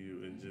up to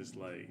you and just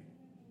like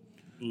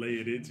lay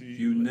it into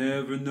you. You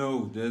never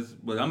know.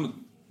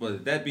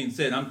 But that being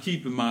said, I'm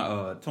keeping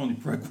my Tony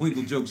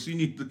Preckwinkle joke. She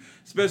needs to,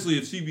 especially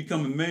if she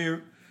becoming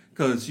mayor,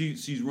 because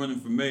she's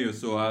running for mayor.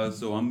 So I've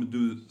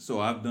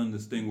done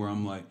this thing where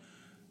I'm like,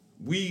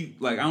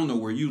 I don't know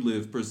where you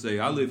live per se.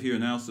 I live here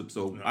in Alsip,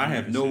 so I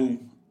have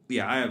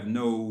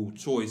no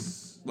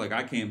choice. Like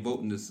I can't vote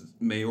in this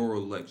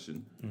mayoral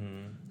election.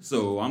 Mm-hmm.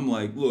 So I'm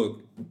like,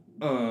 look,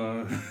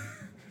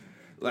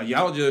 like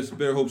y'all just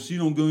better hope she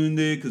don't go in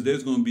there because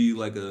there's gonna be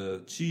like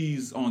a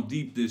cheese on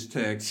deep dish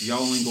tax.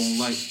 Y'all ain't gonna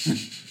like.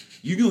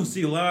 You're gonna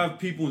see a lot of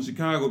people in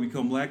Chicago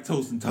become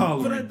lactose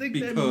intolerant. But I think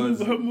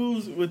her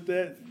moves with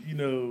that,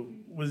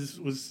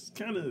 was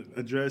kind of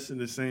addressing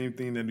the same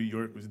thing that New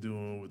York was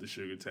doing with the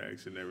sugar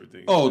tax and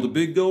everything. Oh, the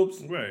big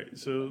gulps? Right.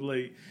 So,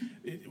 like,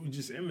 it was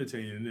just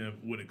imitating them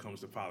when it comes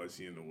to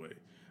policy in a way.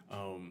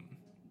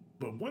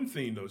 But one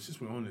thing, though, since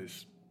we're on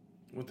this,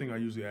 one thing I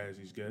usually ask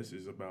these guests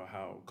is about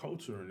how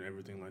culture and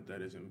everything like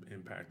that is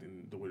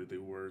impacting the way that they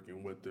work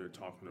and what they're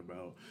talking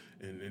about.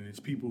 And it's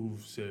people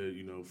who've said,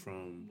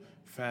 from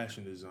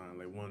fashion design.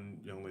 Like, one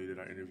young lady that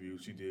I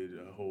interviewed, she did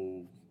a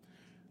whole,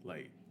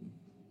 like,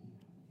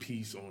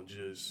 piece on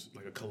just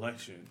like a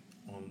collection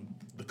on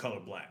the color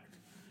black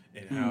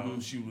and how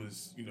she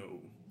was,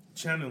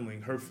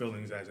 channeling her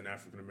feelings as an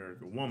African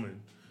American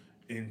woman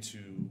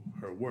into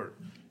her work.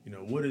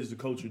 What is the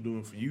culture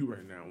doing for you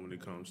right now when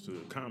it comes to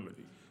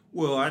comedy?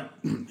 Well,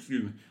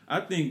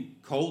 I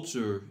think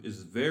culture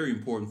is very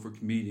important for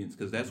comedians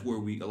because that's where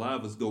a lot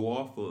of us go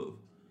off of.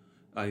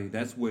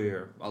 That's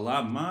where a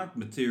lot of my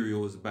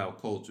material is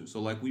about culture.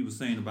 So like we were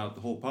saying about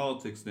the whole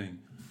politics thing,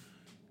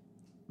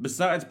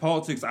 besides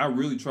politics, I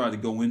really try to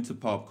go into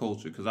pop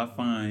culture because I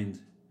find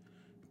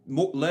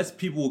less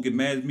people will get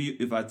mad at me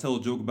if I tell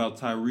a joke about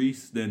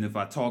Tyrese than if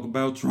I talk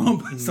about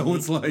Trump. So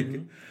it's like,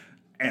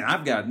 and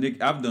I've done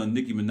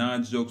Nicki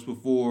Minaj jokes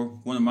before.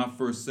 One of my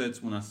first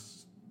sets when I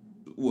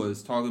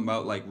was talking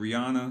about like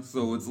Rihanna.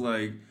 So it's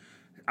like,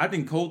 I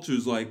think culture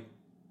is like,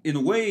 in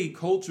a way,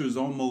 culture is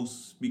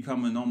almost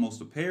becoming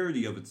almost a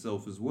parody of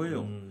itself as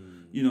well.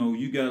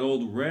 You got all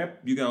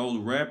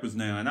the rappers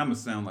now, and I'm gonna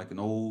sound like an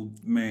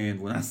old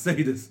man when I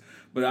say this,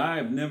 but I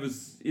have never.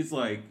 It's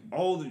like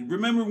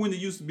remember when it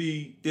used to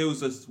be there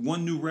was just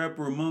one new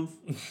rapper a month.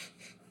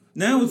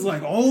 Now it's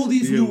like all of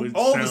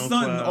a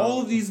sudden,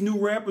 all of these new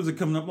rappers are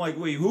coming up. Like,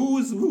 wait, who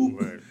is who?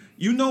 Right.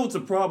 It's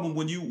a problem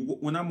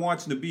when I'm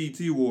watching the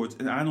BET Awards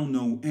and I don't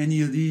know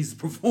any of these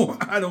perform.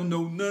 I don't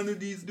know none of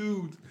these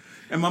dudes.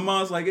 And my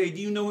mom's like, "Hey, do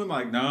you know him?"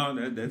 I'm like, "Nah,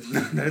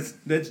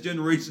 that's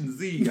Generation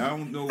Z. I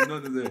don't know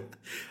none of that."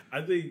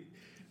 I think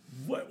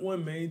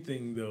one main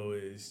thing though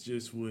is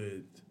just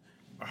with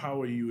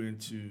how are you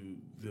into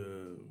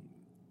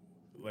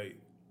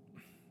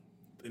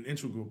an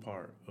integral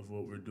part of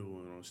what we're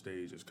doing on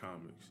stage as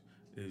comics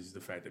is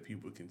the fact that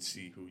people can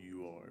see who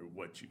you are,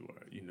 what you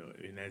are,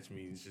 and that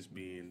means just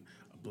being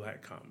a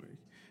black comic.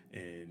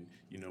 and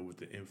you know, with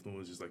the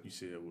influences, like you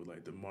said, with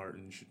like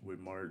with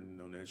Martin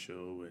on that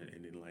show,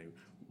 and then like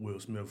Will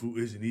Smith, who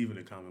isn't even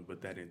a comic,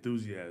 but that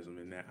enthusiasm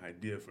and that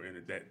idea for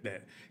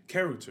that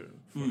character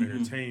for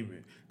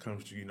entertainment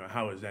comes to, you know,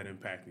 how is that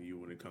impacting you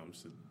when it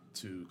comes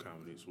to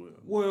comedy as well?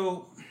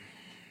 Well,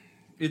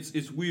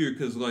 it's weird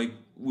because like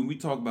when we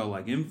talk about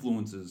like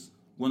influences,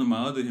 one of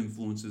my other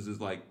influences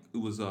is like it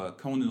was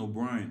Conan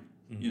O'Brien.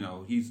 You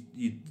know, he's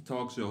the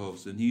talk show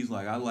host, and he's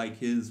like, I like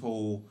his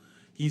whole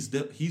he's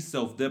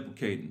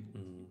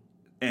self-deprecating,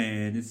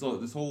 and it's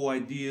this whole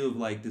idea of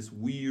like this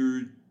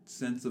weird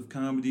sense of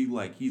comedy,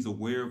 like he's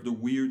aware of the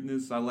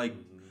weirdness. I like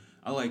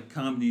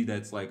comedy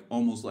that's like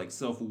almost like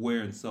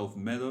self-aware and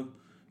self-meta,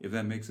 if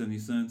that makes any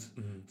sense.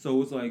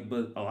 So it's like,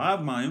 but a lot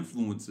of my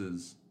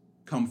influences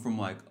come from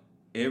like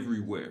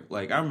everywhere.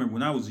 Like I remember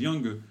when I was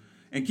younger,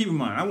 and keep in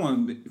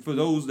mind, for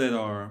those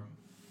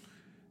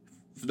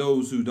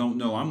who don't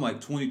know, I'm like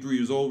 23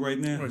 years old right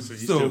now. So you're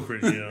still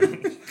pretty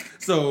young.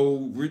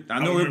 So I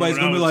know everybody's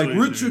gonna be like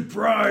 23. Richard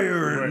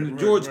Pryor and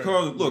George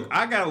Carlin. Look,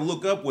 I gotta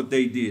look up what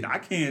they did. I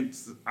can't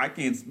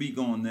speak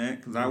on that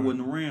because I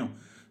wasn't around.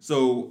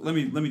 So let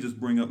me just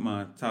bring up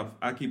my top.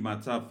 I keep my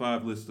top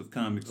 5 list of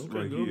comics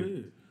right here.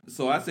 Ahead.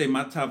 So I say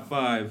my top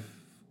 5.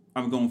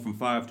 I'm going from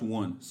 5 to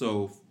 1.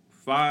 So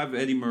 5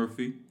 Eddie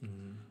Murphy,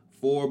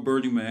 4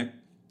 Bernie Mac,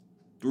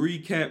 3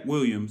 Cat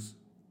Williams,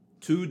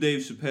 2 Dave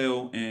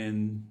Chappelle,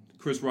 and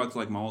Chris Rock's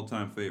like my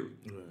all-time favorite.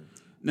 Right.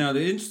 Now,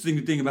 the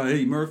interesting thing about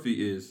Eddie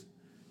Murphy is,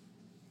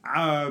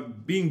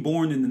 being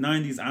born in the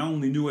 90s, I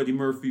only knew Eddie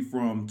Murphy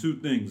from 2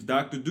 things: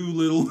 Dr.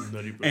 Dolittle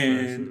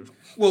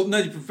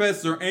Nutty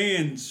Professor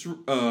and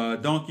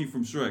Donkey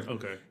from Shrek.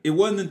 Okay. It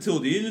wasn't until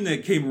the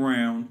internet came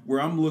around where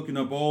I'm looking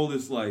up all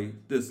this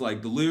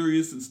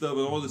Delirious and stuff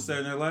and all this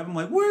Saturday Night Live. I'm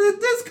like, where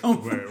did this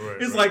come from?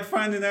 It's like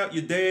finding out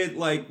your dad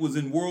like was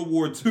in World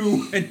War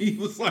II and he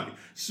was like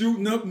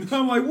shooting up, and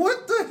I'm like,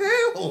 what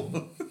the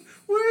hell?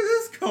 Where did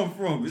this come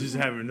from? Just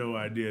having no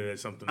idea that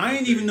something. I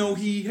didn't even know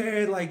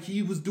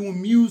he was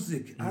doing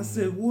music. I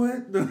said,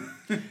 what?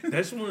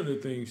 That's one of the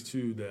things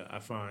too that I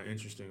find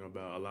interesting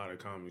about a lot of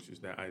comics is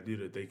that idea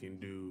that they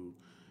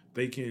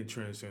can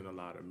transcend a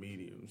lot of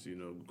mediums. You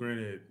know,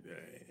 granted,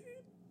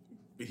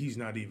 he's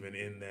not even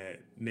in that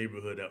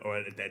neighborhood or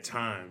at that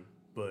time.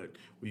 But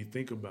when you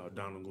think about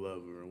Donald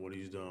Glover and what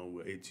he's done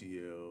with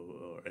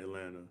ATL or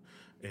Atlanta,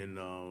 and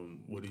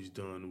what he's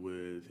done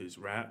with his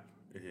rap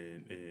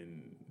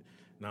and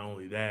not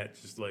only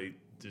that, just like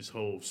this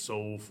whole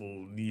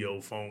soulful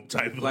neo-funk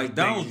type of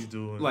thing he's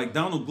doing. Like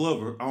Donald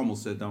Glover, I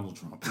almost said Donald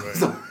Trump.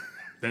 Right.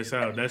 That's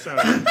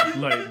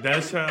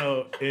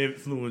how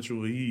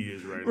influential he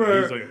is right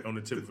now. He's like on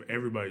the tip of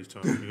everybody's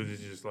tongue because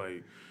it's just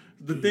like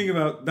the thing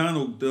about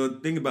Donald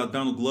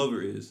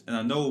Glover is, and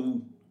I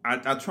know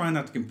I try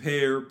not to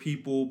compare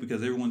people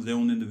because everyone's their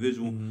own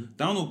individual.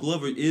 Donald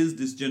Glover is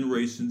this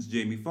generation's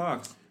Jamie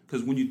Foxx.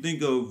 Because when you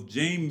think of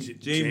Jamie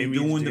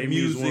doing the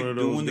music,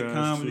 doing the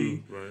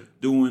comedy,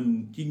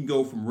 he can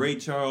go from Ray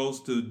Charles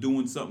to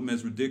doing something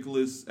as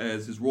ridiculous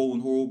as his role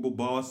in Horrible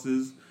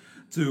Bosses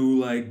to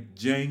like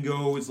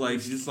Django. It's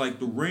like just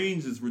like the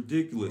range is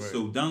ridiculous. Right.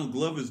 So Donald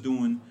Glover's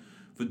doing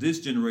for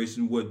this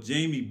generation what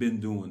Jamie been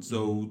doing.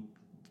 So,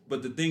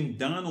 but the thing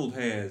Donald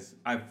has,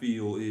 I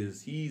feel,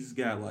 is he's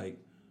got like,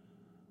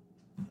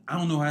 I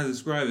don't know how to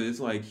describe it. It's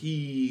like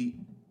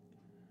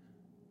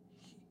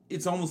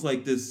it's almost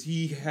like this.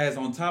 He has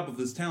on top of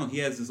his talent, he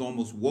has this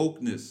almost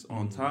wokeness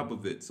on top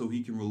of it, so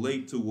he can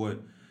relate to what.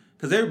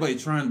 Because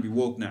everybody's trying to be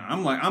woke now.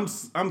 I'm like, I'm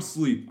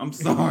sleep. I'm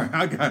sorry,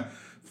 I got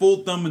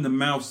full thumb in the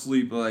mouth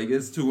sleep. Like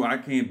it's too. I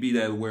can't be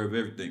that aware of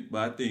everything.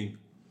 But I think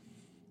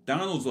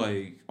Donald's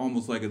like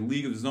almost like a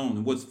league of his own.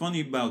 And what's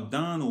funny about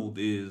Donald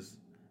is,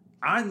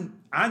 I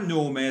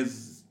know him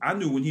as I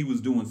knew when he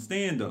was doing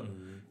stand up.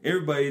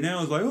 Everybody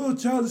now is like, oh,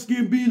 Childish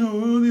Gambino,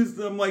 all this.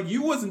 I'm like,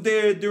 you wasn't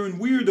there during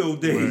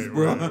Weirdo days,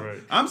 bro. Right.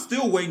 I'm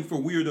still waiting for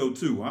Weirdo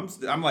too.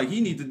 I'm like, he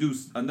needs to do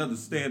another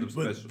stand-up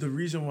special. The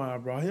reason why I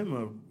brought him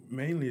up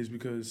mainly is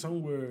because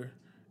somewhere,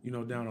 you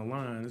know, down the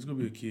line, there's gonna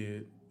be a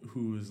kid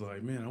who is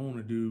like, man, I want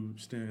to do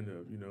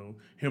stand-up, you know,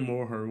 him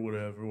or her,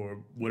 or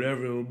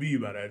whatever it'll be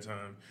by that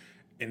time,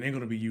 and they're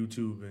gonna be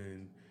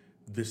YouTubing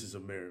This Is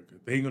America.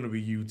 They're gonna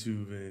be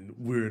YouTubing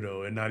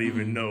Weirdo and not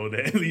even know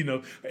that. You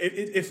know,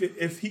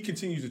 if he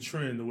continues to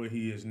trend the way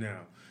he is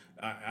now,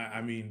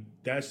 I mean,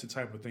 that's the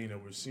type of thing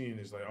that we're seeing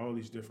is like all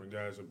these different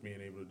guys are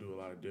being able to do a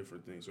lot of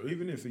different things. So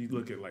even if you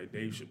look at like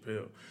Dave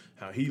Chappelle,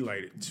 how he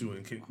liked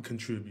to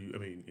contribute.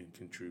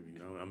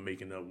 I'm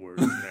making up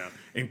words now.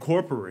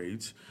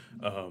 Incorporates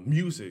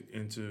music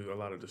into a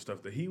lot of the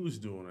stuff that he was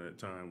doing at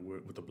the time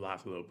with the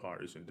Block Little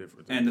Parties and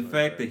different things. And the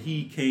fact that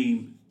he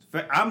came.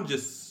 I'm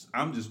just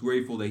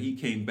grateful that he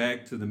came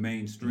back to the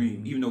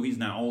mainstream, even though he's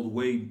not all the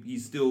way.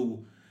 He's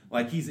still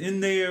like he's in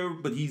there,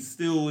 but he's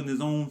still in his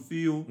own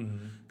field.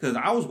 Because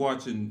I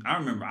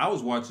remember I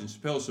was watching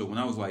Chappelle Show when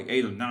I was like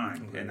 8 or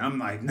 9, and I'm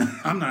like, nah,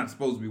 I'm not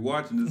supposed to be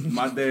watching this.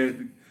 My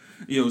dad,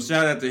 you know,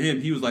 shout out to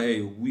him. He was like,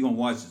 hey, we gonna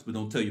watch this, but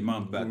don't tell your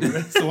mom about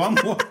that. So I'm.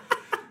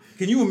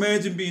 Can you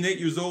imagine being 8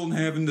 years old and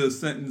having the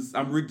sentence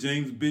 "I'm Rick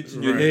James, bitch"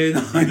 in your Right. head?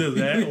 Either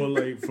that or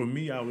like for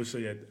me, I would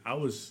say I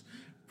was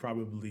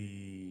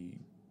probably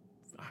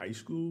high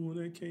school when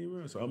that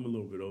came out, so I'm a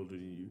little bit older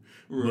than you.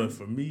 Right. But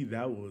for me,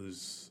 that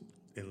was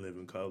In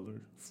Living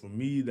Color. For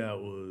me, that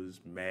was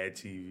Mad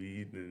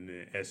TV and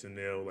then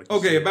SNL. Like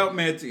Okay, about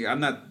Mad TV, I'm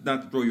not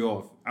to throw you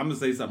off. I'm gonna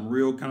say something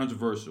real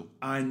controversial.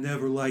 I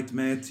never liked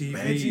Mad TV.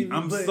 Mad TV,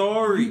 I'm but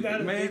sorry, You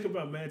gotta man. think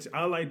about Mad TV.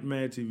 I liked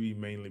Mad TV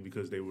mainly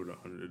because they were the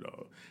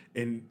underdog,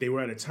 and they were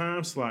at a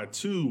time slot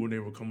too when they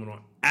were coming on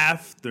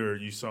after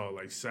you saw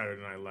like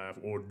Saturday Night Live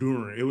or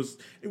during. It was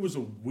a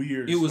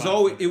weird. It was spot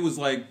always for them.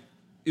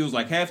 it was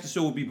like half the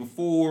show would be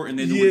before, and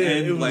then it Yeah, would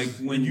end it was, like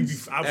when you be,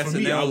 SNL for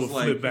me, I would was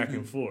like flip back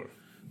and forth.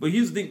 But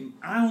here's the thing,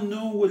 I don't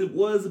know what it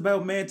was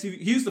about Mad TV.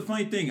 Here's the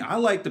funny thing, I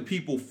like the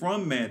people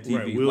from Mad TV.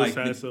 Right, Will like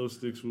Sasso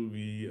Sticks would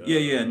be.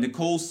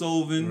 Nicole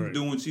Sullivan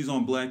right. she's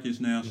on Blackish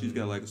now. She's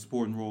got like a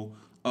supporting role.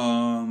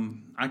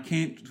 I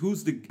can't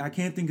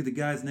think of the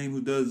guy's name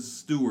who does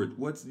Stewart.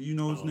 What's his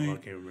name? I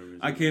can't remember.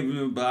 I can't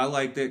remember, but I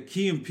like that.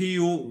 Key and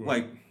Peele, Right.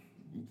 like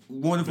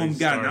one of them They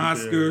got an started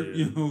Oscar, there,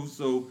 yeah.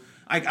 So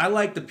I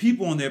like the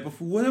people on there, but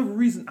for whatever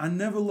reason, I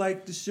never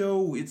liked the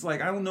show. It's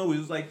like I don't know. It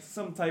was like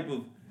some type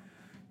of.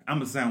 I'm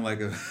gonna sound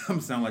like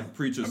a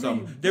preacher or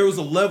something. There was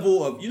a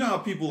level of how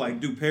people like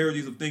do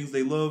parodies of things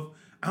they love.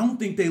 I don't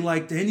think they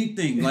liked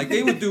anything. Like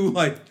they would do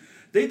like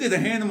they did a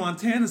Hannah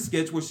Montana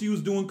sketch where she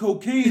was doing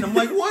cocaine. I'm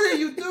like, what are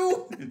you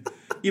doing?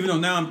 Even though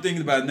now I'm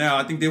thinking about it now,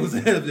 I think they was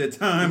ahead of their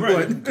time.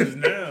 Right, But because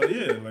now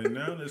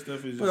that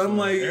stuff is. but Just I'm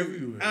like,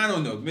 everywhere. I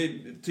don't know.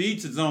 Maybe, to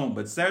each his own.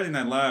 But Saturday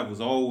Night Live was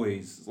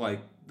always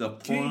like the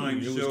prime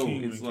It was show.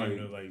 King It's when it like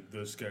came to, like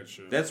the sketch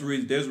show. there's a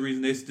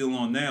reason they're still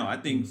on now. I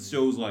think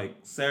shows like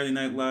Saturday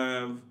Night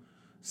Live,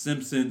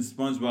 Simpsons,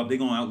 SpongeBob, they're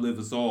gonna outlive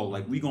us all.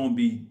 Like we gonna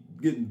be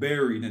getting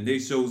buried, and their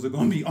shows are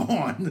gonna be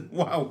on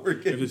while we're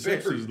If getting the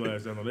Simpsons buried.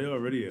 last, I know they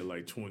already at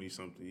like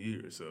 20-something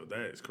years, so that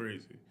is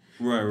crazy.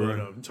 Right, But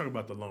right. you talk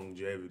about the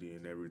longevity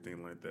and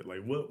everything like that.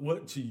 Like,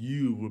 what to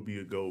you would be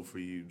a goal for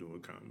you doing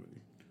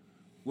comedy?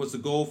 What's the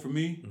goal for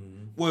me?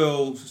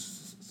 Well,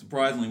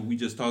 surprisingly, we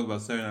just talked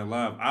about Saturday Night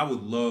Live. I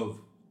would love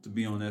to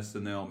be on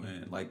SNL,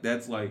 man. Like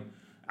that's like,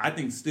 I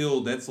think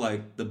still that's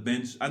like the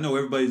bench. I know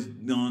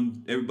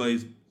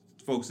everybody's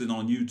focusing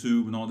on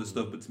YouTube and all this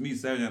stuff, but to me,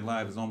 Saturday Night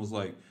Live is almost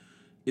like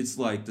it's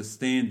like the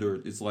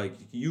standard. It's like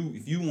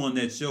if you won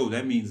that show,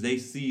 that means they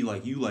see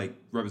like you like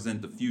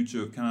represent the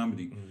future of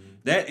comedy.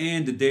 That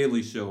and the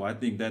Daily Show, I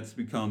think that's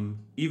become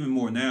even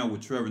more now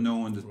with Trevor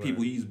Noah and the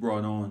people he's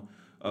brought on.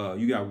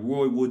 You got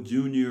Roy Wood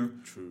Jr.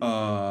 True.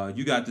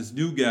 You got this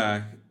new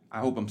guy. I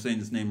hope I'm saying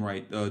his name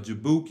right.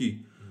 Jabuki,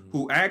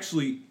 who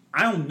actually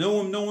I don't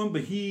know him,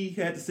 but he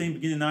had the same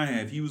beginning I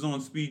have. He was on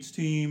Speech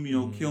Team,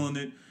 killing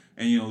it,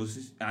 and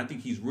I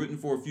think he's written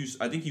for a few.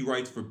 I think he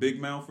writes for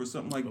Big Mouth or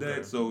something like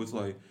that. So it's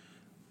like.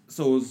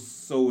 So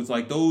it's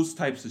like those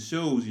types of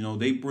shows,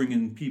 they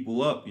bringing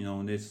people up,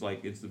 and it's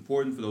like it's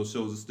important for those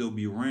shows to still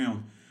be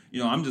around.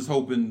 I'm just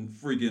hoping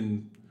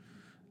freaking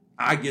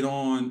I get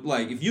on.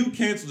 Like if you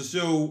cancel the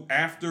show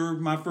after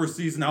my first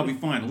season, I'll be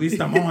fine. At least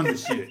I'm on the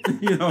shit.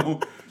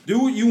 Do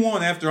what you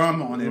want after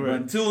I'm on it, Right.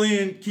 but until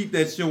then, keep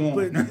that show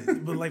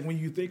on. But like when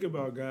you think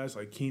about guys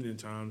like Kenan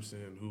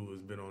Thompson, who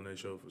has been on that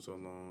show for so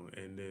long,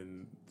 and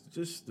then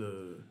just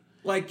the.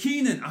 Like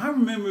Kenan, I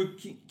remember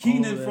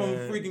Kenan All from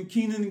that. freaking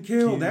Kenan and Kel.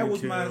 Kenan That and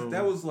was Kel.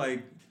 that was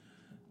like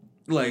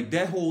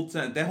that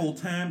whole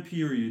time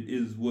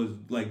period was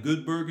like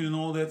Good Burger and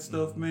all that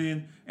stuff,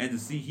 man. And to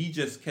see he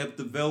just kept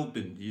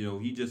developing,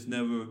 he just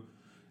never.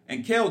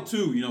 And Kel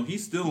too,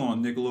 he's still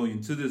on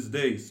Nickelodeon to this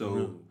day.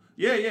 So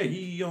yeah,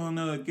 he on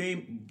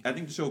game. I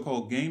think the show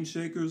called Game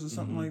Shakers or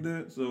something like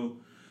that. So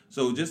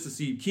just to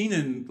see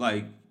Kenan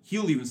like.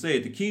 He'll even say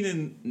it. The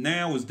Kenan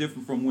now is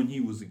different from when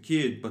he was a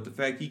kid, but the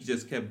fact he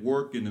just kept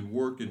working and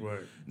working. Right.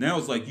 Now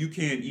it's like you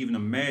can't even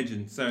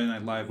imagine Saturday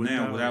Night Live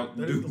now without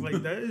that doing is,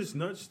 like that is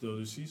nuts though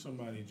to see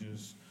somebody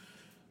just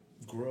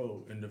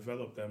grow and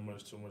develop that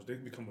much so much they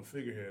become a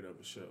figurehead of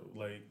a show.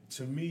 Like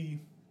to me,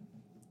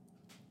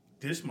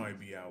 this might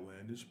be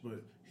outlandish,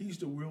 but he's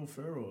the Will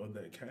Ferrell of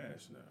that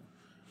cast now.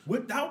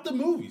 Without the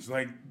movies,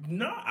 like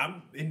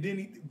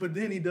but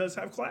then he does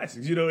have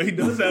classics. He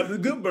does have the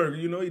Good Burger.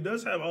 He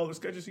does have all the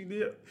sketches he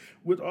did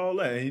with all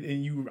that.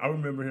 I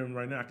remember him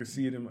right now. I can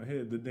see it in my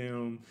head.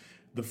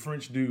 The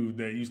French dude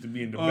that used to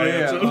be in the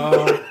band.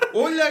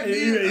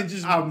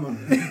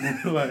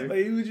 Like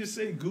he would just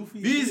say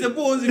goofy. He's shit.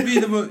 supposed to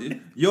be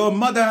your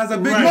mother has a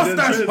big Right,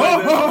 mustache. that's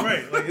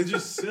right. Like it's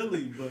just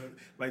silly, but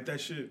like that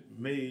shit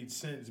made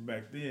sense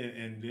back then.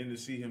 And then to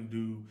see him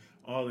do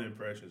all the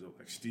impressions of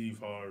like Steve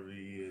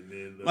Harvey and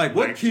then Like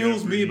what Black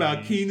kills me Jeopardy.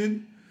 about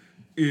Kenan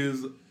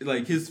is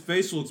like his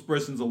facial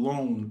expressions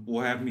alone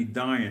will have me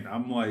dying.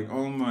 I'm like,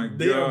 oh my god,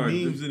 They are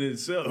memes in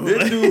itself.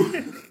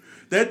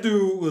 That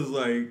dude was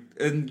like,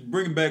 and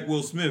bringing back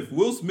Will Smith.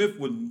 Will Smith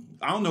would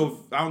I don't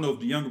know if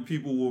the younger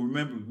people will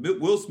remember.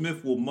 Will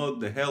Smith will mug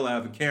the hell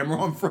out of a camera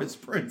on Fresh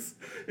Prince.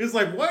 It's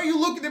like, why are you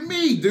looking at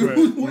me,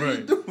 dude? What are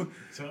you doing?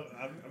 So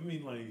I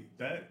mean, like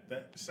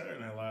that Saturday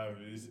Night Live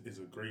is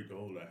a great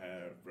goal to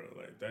have, bro.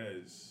 Like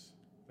that's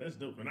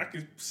dope, and I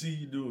can see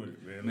you doing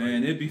it, man.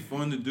 Man, like, it'd be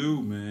fun to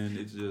do, man.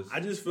 It's just I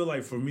just feel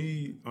like for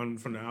me,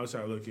 from the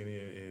outside looking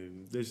in,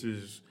 and this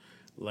is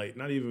like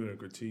not even a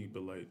critique,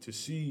 but like to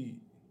see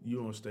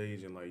you on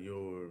stage and like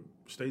your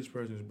stage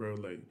presence, bro.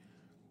 Like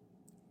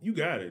you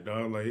got it,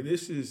 dog. Like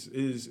this is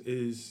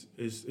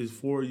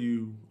for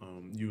you.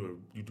 You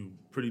do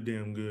pretty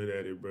damn good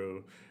at it,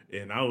 bro.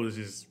 And I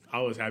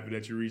was happy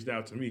that you reached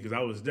out to me because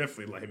I was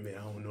definitely like, man,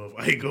 I don't know if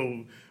I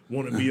go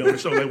want to be on the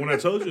show. Like when I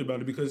told you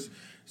about it, because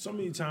so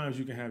many times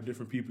you can have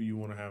different people you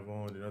want to have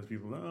on, and other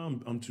people,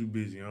 I'm too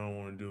busy, I don't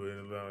want to do it,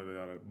 and blah, blah,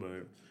 blah.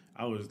 But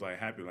I was like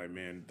happy, like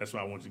man, that's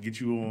why I wanted to get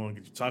you on,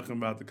 get you talking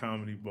about the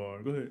comedy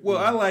bar. Go ahead. Well,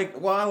 I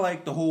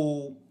like the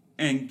whole,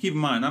 and keep in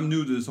mind, I'm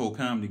new to this whole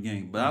comedy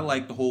game, but I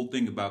like the whole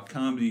thing about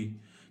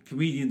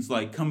comedians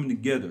like coming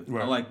together.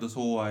 Right. I like this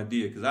whole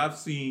idea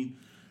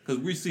because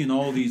we've seen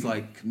all these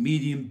like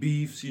comedian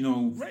beefs, you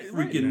know,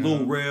 freaking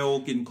Lil Rel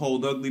getting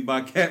called ugly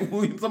by Cat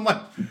Williams. I'm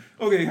like,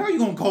 okay, how are you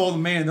gonna call the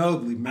man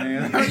ugly,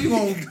 man? How are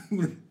you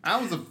gonna? I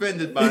was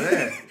offended by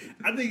that.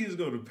 I think it's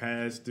going to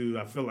pass, dude.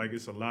 I feel like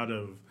it's a lot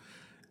of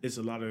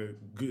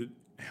good,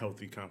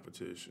 healthy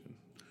competition.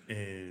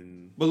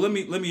 But let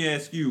me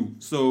ask you.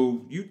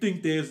 So do you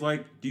think there's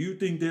like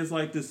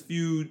this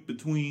feud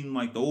between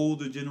like the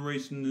older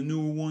generation and the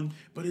newer one?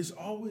 But it's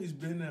always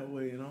been that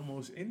way in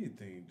almost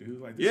anything,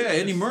 dude. Like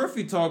Eddie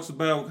Murphy talks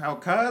about how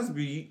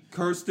Cosby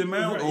cursed him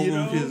out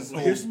over his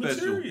whole special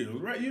material,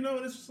 right? You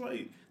know, it's just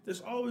like there's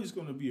always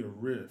going to be a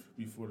rift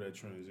before that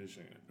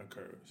transition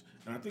occurs.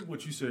 And I think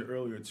what you said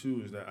earlier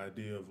too is that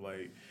idea of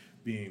like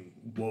being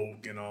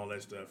woke and all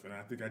that stuff. And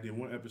I think I did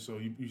one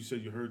episode, you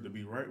said you heard the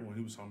Be Right one,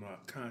 he was talking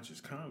about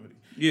conscious comedy.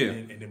 Yeah.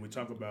 And then we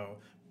talk about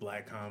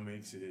black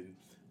comics and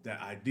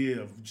that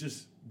idea of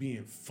just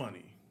being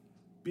funny.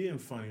 Being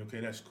funny, okay,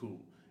 that's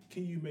cool.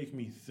 Can you make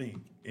me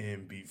think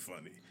and be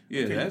funny?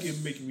 Yeah, okay, you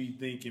can make me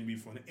think and be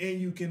funny. And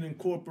you can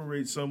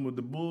incorporate some of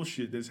the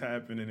bullshit that's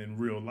happening in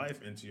real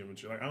life into your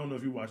material. Like, I don't know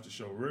if you watched the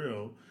show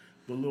Real,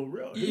 but Lil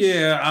Rel.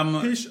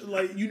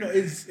 Like, you know,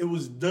 it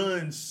was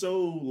done so,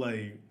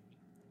 like,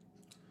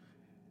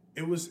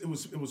 It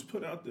was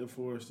put out there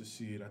for us to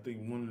see it. I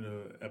think one of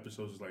the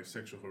episodes was like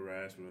sexual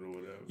harassment or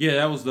whatever. Yeah,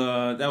 that was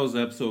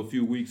the episode a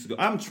few weeks ago.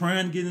 I'm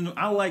trying to get into.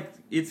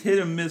 It's hit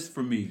or miss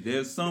for me.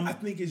 There's some. I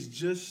think it's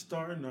just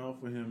starting off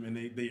for him, and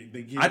they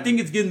get. I think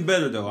it's getting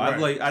better though.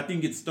 Right. I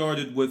think it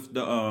started with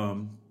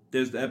the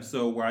There's the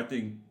episode where I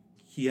think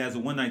he has a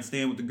one night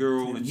stand with the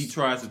girl and he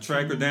tries to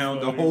track her down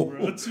the whole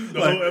whole episode.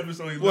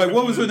 Like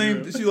what was her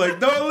name? She like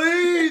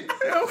Darlene.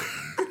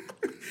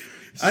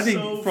 I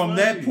think from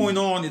that point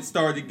on, it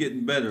started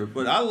getting better.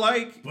 But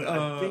I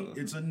think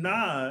it's a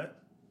nod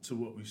to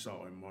what we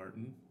saw in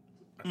Martin.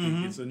 I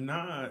think it's a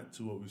nod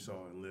to what we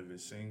saw in Living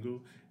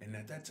Single, and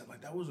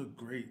that was a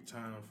great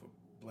time for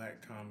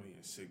black comedy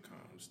and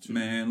sitcoms too.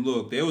 Man,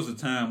 look, there was a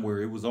time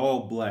where it was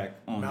all black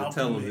on Malcolm the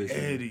television.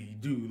 And Eddie,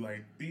 dude,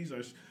 like these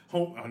are.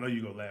 I know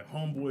you gonna laugh.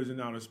 Homeboys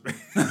in Outer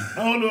Space. I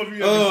don't know if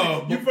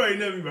you probably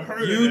never even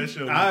heard of that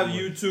show. I've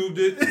YouTubed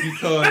it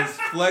because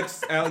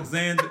Flex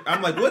Alexander.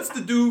 I'm like, what's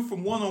the dude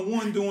from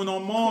 101 doing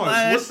on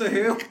Mars? What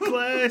the hell?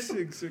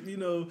 Classics, you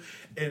know.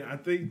 And I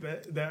think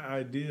that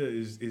idea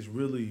is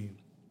really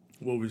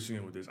what we're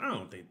seeing with this. I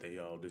don't think they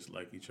all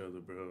dislike each other,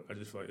 bro. I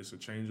just feel like it's a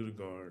change of the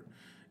guard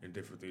and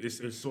different things.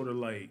 It's sort of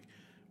like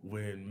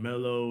when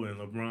Melo and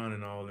LeBron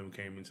and all of them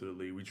came into the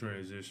league, we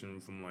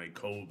transitioned from like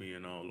Kobe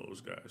and all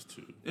those guys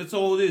too. It's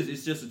all it is.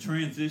 It's just a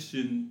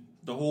transition.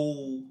 The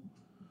whole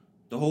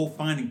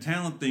finding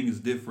talent thing is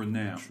different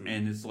now, True.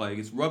 and it's like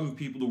it's rubbing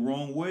people the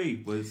wrong way.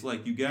 But it's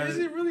like you got. Is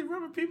it really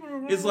rubbing people the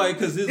wrong way? It's like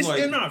because it's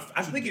like in our.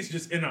 I think it's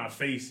just in our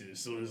faces.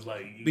 So it's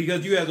like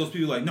because you have those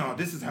people like, no,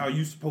 this is how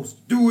you supposed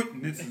to do it,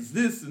 and this is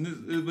this and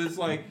this. But it's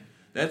like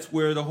that's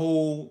where the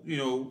whole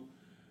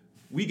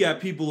we got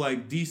people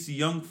like DC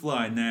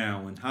Youngfly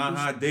now and Ha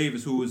Ha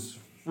Davis, who is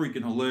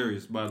freaking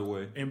hilarious, by the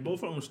way. And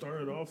both of them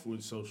started off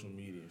with social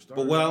media.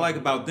 But what I like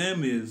about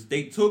them is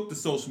they took the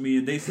social media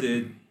and they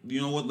said, you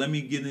know what, let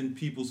me get in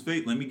people's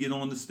face. Let me get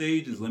on the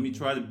stages. Let me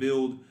try to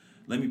build.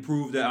 Let me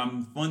prove that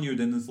I'm funnier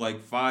than this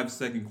like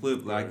 5-second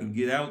clip that I can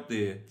get out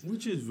there.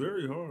 Which is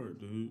very hard,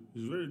 dude.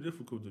 It's very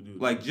difficult to do.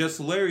 Like Jess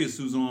Hilarious,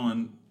 who's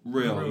on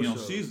Real,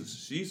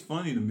 she's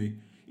funny to me.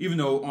 Even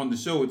though on the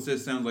show it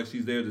sounds like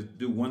she's there to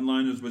do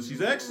one-liners, but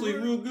she's actually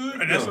real good.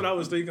 And that's what I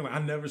was thinking. Like, I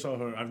never saw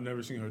her. I've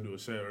never seen her do a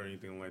set or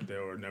anything like that,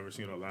 or never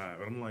seen her live.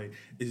 But I'm like,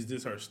 is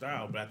this her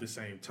style? But at the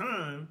same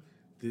time,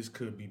 this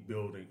could be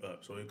building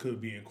up, so it could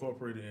be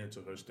incorporated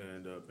into her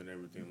stand-up and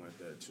everything like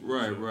that too.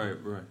 Right.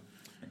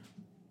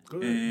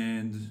 Go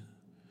ahead.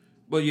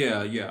 But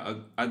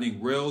I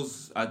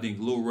think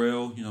Lil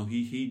Rel,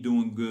 he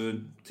doing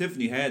good.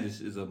 Tiffany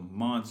Haddish is a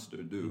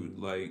monster, dude.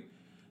 Like.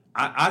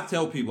 I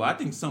tell people I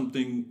think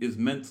something is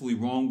mentally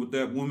wrong with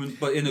that woman,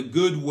 but in a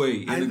good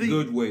way.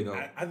 Good way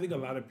though. I think a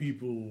lot of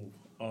people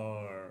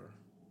are.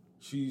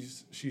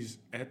 She's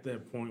at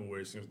that point where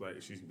it seems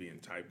like she's being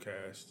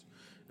typecast.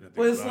 And I think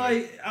but it's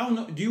like I don't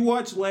know. Do you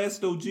watch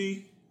Last OG?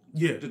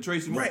 Yeah, the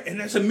Tracy. Right,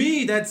 and to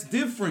me that's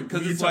different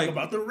because it's like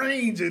about the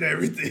range and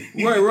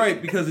everything.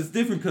 right, because it's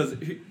different because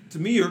to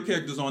me her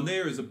character's on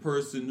there is a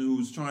person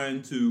who's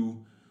trying to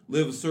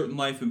live a certain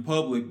life in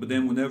public, but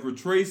then whenever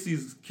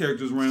Tracy's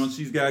character's around,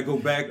 she's got to go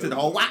back to the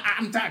whole,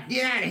 I'm talking,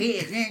 get out of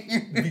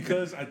here.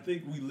 Because I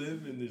think we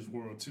live in this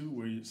world, too,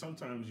 where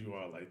sometimes you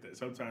are like that.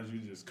 Sometimes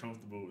you're just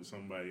comfortable with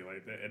somebody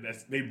like that, and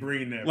they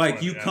bring that.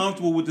 Like, you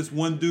comfortable with this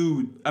one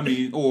dude,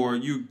 or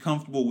you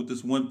comfortable with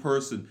this one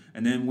person,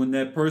 and then when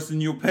that person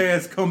in your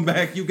past come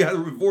back, you got to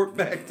revert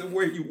back to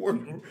where you were.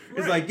 Right.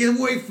 It's like, get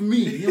away from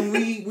me.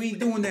 We ain't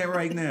doing that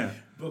right now.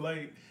 But,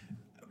 like,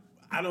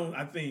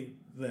 I think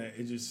that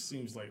it just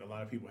seems like a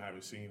lot of people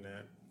haven't seen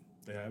that.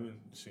 They haven't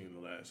seen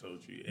The Last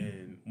OG.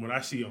 And when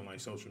I see on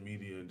like social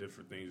media and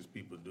different things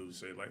people do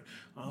say like,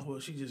 oh well,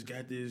 she just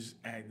got this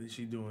act that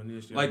she doing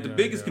this. Like the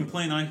biggest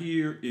complaint I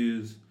hear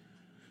is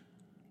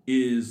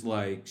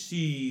like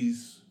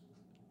she's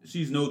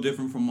no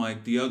different from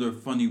like the other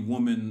funny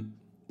woman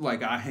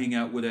like I hang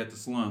out with at the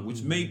salon,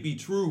 which may be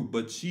true,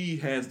 but she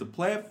has the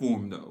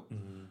platform though.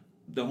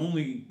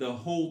 Mm-hmm. The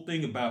whole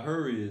thing about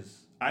her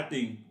is I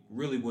think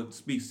really what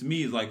speaks to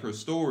me is like her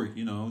story.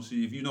 You know, if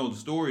you know the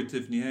story of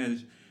Tiffany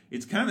Haddish,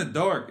 it's kind of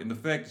dark, and the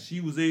fact that she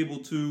was able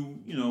to,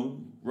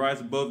 rise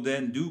above that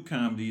and do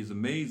comedy is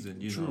amazing.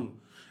 True. Know,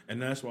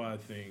 and that's why I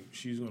think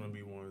she's gonna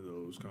be one of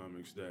those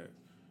comics that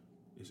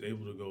is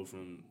able to go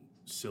from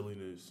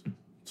silliness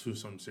to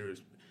some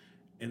serious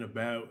in a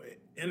bad way.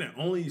 And I'm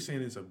only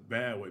saying it's a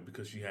bad way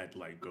because she had to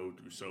like go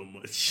through so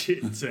much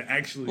shit to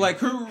actually like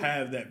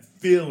have that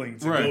feeling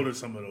to go to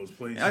some of those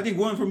places. I think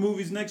one of her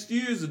movies next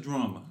year is a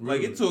drama. Really?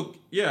 Like it took,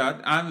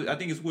 I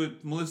think it's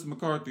with Melissa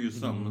McCarthy or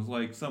something. Mm-hmm. It's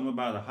like something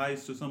about a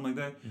heist or something like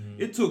that.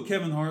 Mm-hmm. It took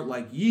Kevin Hart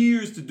like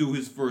years to do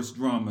his first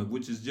drama,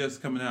 which is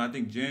just coming out I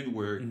think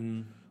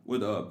January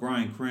with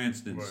Bryan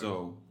Cranston. Right.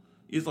 So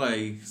it's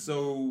like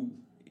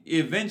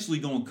eventually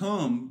gonna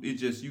come.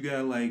 It's just you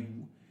gotta like.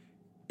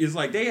 It's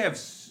like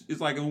it's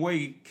like in a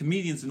way,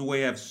 comedians in a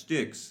way have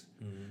shticks.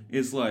 Mm-hmm.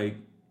 It's like,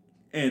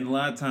 and a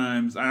lot of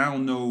times, I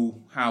don't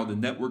know how the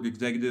network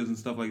executives and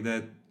stuff like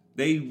that,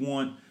 they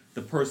want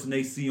the person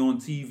they see on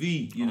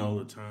TV, all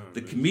the time.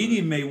 The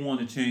comedian may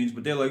want to change,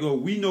 but they're like, oh,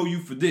 we know you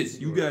for this.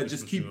 You got to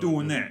just keep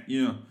doing that,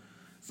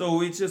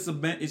 So it's just a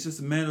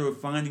matter of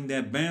finding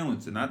that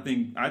balance. And I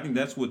think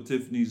that's what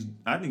Tiffany's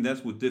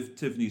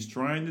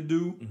trying to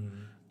do.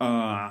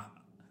 Mm-hmm.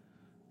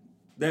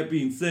 That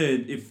being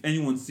said, if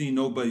anyone's seen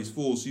Nobody's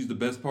Fool, she's the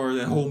best part of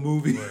that whole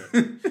movie.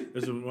 Right.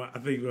 I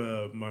think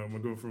my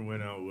girlfriend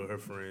went out with her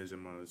friends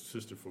and my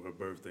sister for her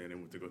birthday, and they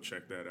went to go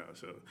check that out.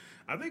 So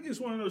I think it's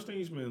one of those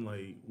things, man.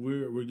 Like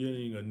we're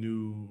getting a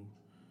new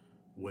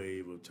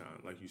wave of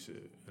time, like you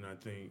said, and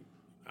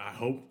I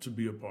hope to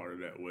be a part of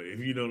that wave.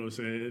 You know what I'm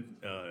saying?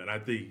 And I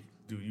think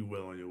do you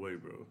well on your way,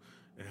 bro.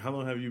 And how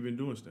long have you been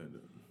doing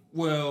stand-up?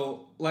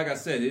 Well, like I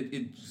said,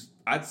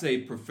 I'd say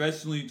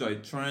professionally,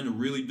 like trying to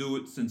really do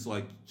it since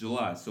like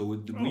July. So it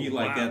would be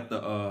like at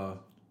the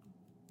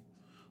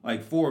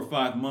like 4 or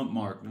 5 month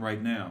mark right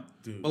now.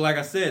 Dude. But like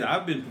I said,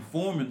 I've been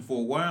performing for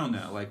a while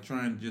now, like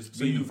trying to just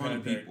be in front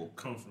of people.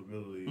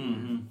 Comfortability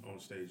on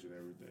stage and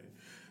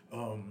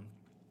everything.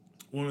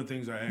 One of the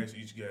things I ask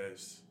each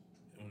guest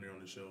when they're on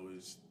the show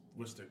is,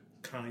 what's the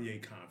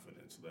Kanye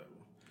confidence level?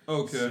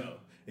 Okay. So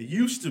it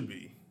used to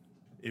be.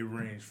 It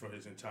ranged for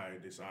his entire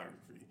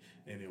discography,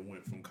 and it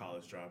went from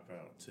College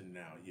Dropout to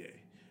now Ye.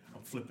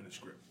 I'm flipping the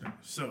script now.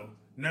 So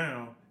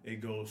now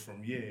it goes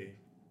from Ye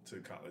to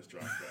College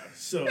Dropout.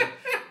 So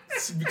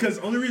because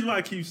the only reason why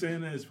I keep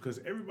saying that is because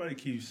everybody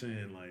keeps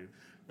saying like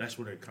that's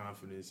where their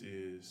confidence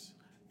is,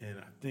 and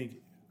I think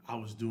I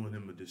was doing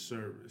them a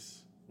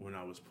disservice when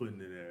I was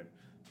putting it at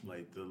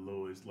like the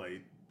lowest,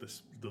 like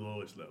the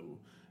lowest level.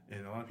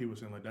 And a lot of people are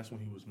saying, like, that's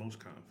when he was most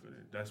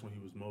confident. That's when he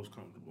was most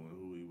comfortable in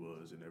who he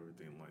was and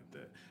everything like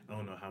that. I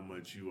don't know how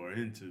much you are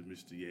into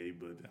Mr. Ye,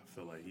 but I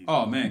feel like he's...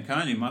 Oh, man,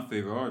 Kanye, my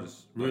favorite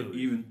artist.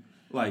 Really?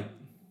 Like,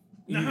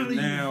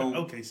 now...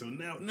 Okay, so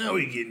now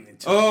we're getting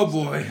into Oh,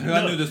 boy.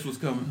 I knew this was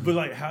coming. But,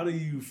 like, how do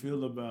you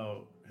feel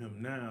about him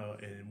now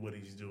and what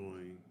he's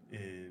doing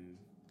and...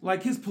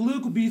 Like, his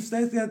political beliefs,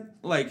 that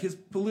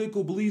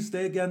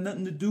got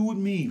nothing to do with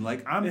me.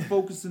 Like, I'm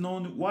focusing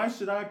on... Why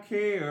should I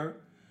care...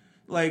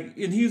 Like,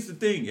 and here's the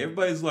thing.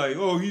 Everybody's like,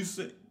 oh,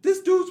 this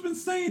dude's been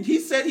saying, he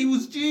said he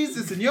was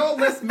Jesus, and y'all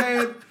less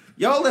mad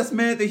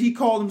that he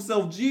called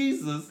himself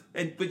Jesus,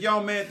 but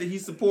y'all mad that he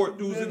support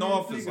dudes in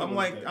office. I'm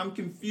like, I'm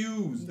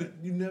confused.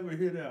 You never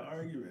hear that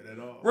argument at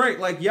all. Right,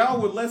 like, y'all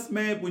were less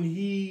mad when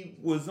he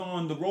was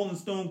on the Rolling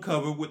Stone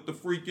cover with the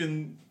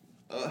freaking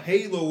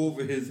halo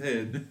over his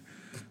head.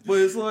 But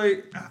it's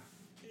like,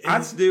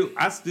 I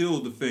still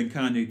defend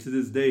Kanye to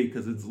this day,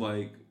 because it's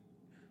like,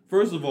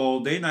 First of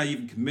all, they not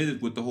even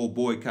committed with the whole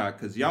boycott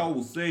because y'all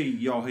will say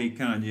y'all hate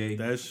Kanye,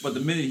 but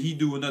the minute he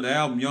do another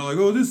album, y'all like,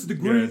 oh, this is the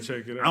greatest. Yeah,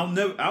 check it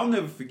out. I'll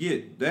never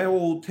forget that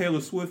whole Taylor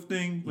Swift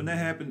thing when that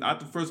happened.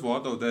 First of all,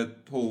 I thought that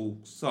whole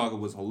saga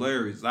was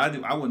hilarious. I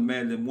wasn't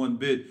mad at him one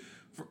bit.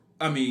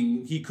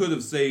 He could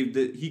have saved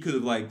it. He could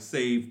have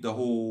saved the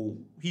whole.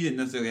 He didn't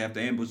necessarily have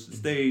to ambush the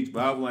stage, but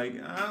I was like,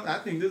 I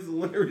think this is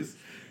hilarious.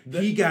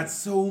 He got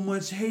so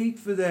much hate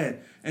for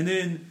that, and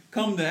then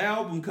the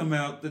album come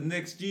out the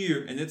next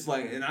year, and it's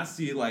like, and I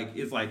see it like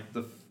it's like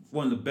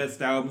one of the best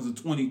albums of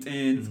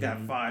 2010. It's got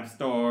 5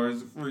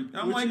 stars.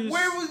 I'm like,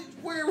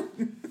 where?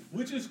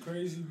 Which is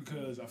crazy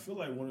because I feel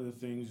like one of the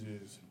things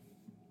is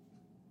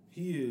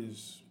he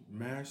is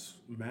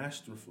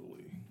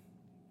masterfully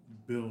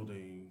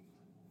building.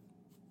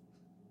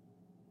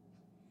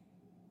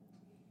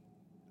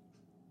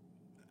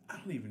 I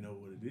don't even know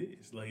what it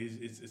is. Like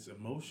it's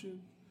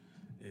emotion.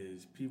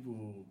 Is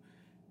people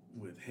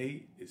with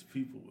hate? Is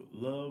people with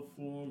love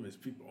for him? Is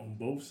people on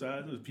both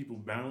sides? Is people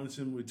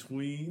balancing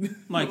between?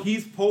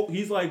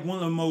 He's like one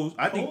of the most.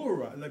 I think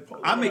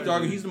I make the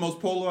argument he's the most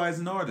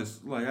polarizing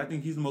artist. Like I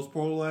think he's the most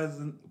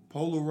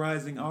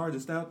polarizing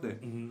artist out there.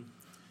 Mm-hmm.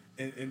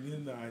 And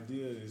then the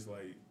idea is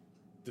like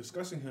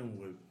discussing him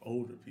with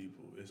older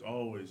people is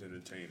always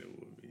entertaining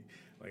with me.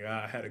 Like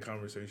I had a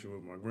conversation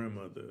with my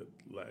grandmother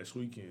last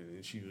weekend,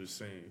 and she was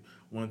saying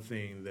one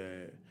thing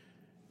that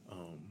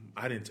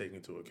I didn't take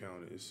into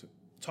account is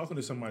talking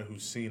to somebody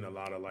who's seen a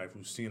lot of life,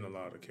 who's seen a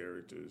lot of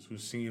characters,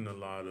 who's seen a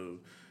lot of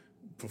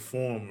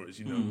performers,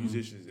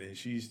 musicians. And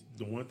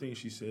the one thing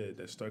she said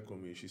that stuck with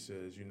me, she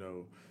says,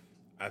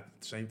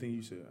 same thing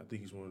you said, I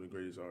think he's one of the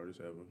greatest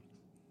artists ever.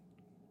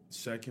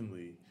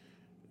 Secondly,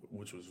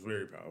 which was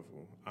very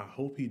powerful, I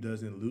hope he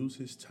doesn't lose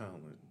his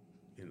talent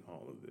in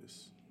all of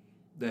this.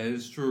 That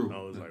is true.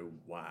 I was like,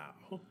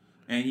 wow.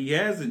 And he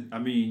hasn't. I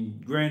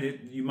mean,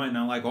 granted, you might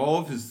not like all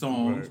of his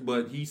songs, right,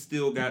 but he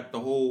still got the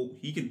whole.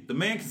 The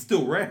man can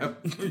still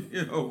rap,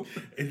 And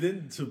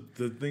then to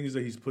the things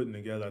that he's putting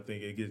together, I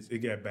think it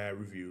got bad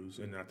reviews,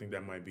 and I think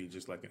that might be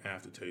just like an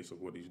aftertaste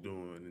of what he's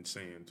doing and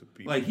saying to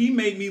people. Like he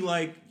made me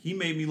like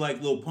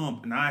Lil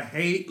Pump, and I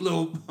hate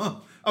Lil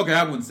Pump. Okay,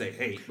 I wouldn't say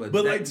hate, but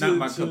that's not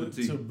my cup of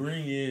tea. To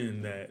bring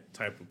in that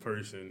type of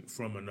person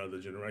from another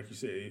generation, like you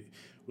said,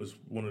 was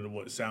one of the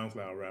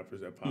SoundCloud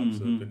rappers that pops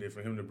up, and then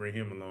for him to bring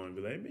him along and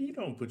be like, man, you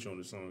don't put you on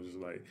the song. Just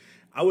like,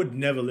 I would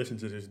never listen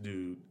to this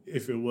dude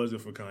if it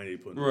wasn't for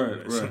Kanye putting on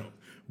that song.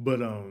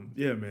 But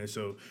yeah, man.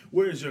 So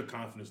where's your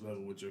confidence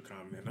level with your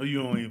comedy? I know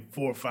you're only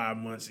 4 or 5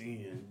 months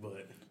in,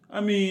 but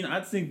I mean,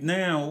 I think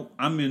now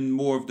I'm in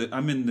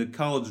the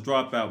college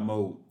dropout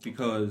mode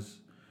because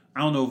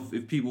I don't know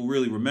if people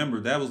really remember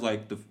that was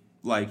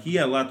he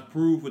had a lot to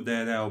prove with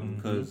that album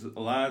because a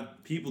lot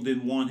of people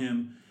didn't want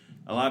him.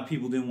 A lot of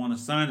people didn't want to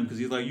sign him because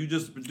he's like, you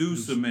just a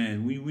producer,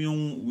 man. We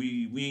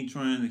ain't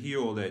trying to hear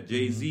all that.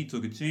 Jay-Z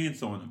took a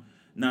chance on him.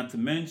 Not to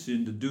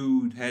mention the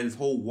dude had his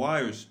whole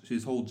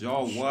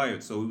jaw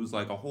wired, so it was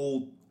like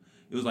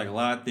a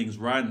lot of things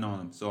riding on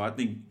him. So I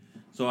think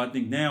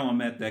now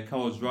I'm at that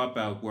college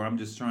dropout where I'm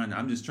just trying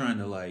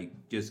to like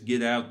just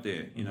get out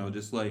there,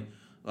 just like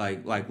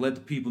let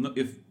the people know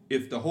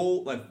if the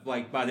whole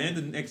like by the end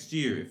of next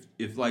year,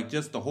 if like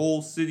just the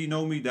whole city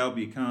know me, that would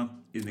be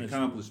an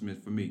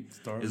accomplishment for me.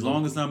 As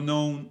long as I'm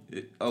known,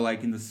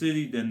 like in the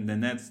city, then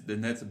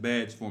that's a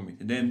badge for me,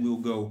 and then we'll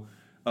go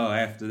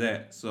after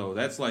that. So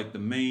that's like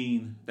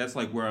that's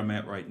like where I'm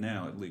at right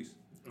now, at least.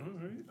 All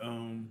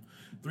right.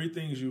 3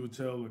 things you would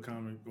tell a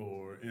comic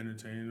or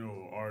entertainer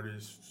or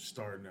artist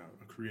starting out,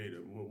 a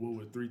creative. What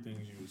were 3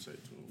 things you would say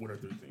to them? What are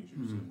 3 things you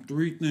would say?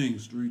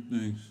 3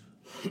 things.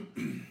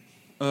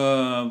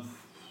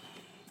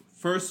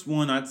 First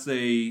one I'd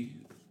say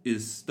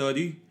is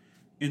study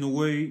in a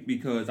way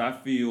because I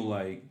feel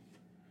like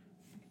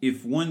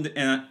if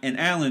and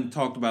Alan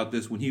talked about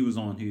this when he was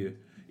on here,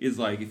 is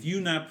like if you're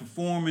not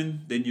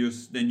performing, then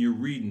you're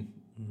reading,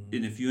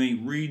 and if you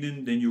ain't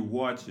reading, then you're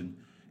watching.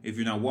 If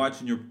you're not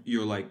watching,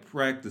 you're like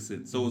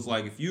practicing. So it's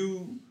like if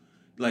you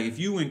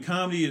in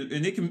comedy,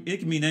 and it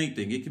can mean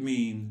anything. It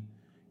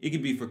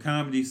can be for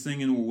comedy,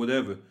 singing, or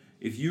whatever.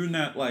 If you're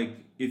not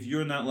like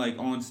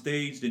on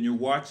stage, then you're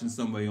watching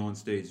somebody on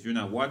stage. If you're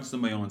not watching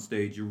somebody on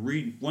stage, you're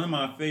reading. One of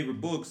my favorite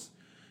books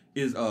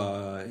is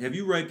have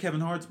you read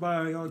Kevin Hart's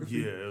biography?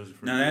 Yeah, it was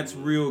pretty Now that's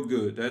real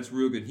good. That's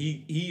real good.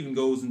 He even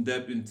goes in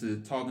depth into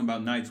talking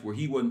about nights where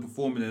he wasn't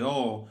performing at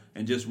all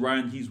and just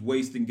riding. He's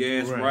wasting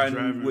gas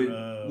riding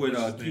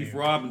with Keith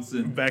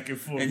Robinson back and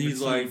forth. And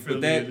he's like, but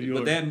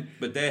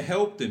that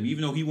helped him.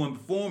 Even though he wasn't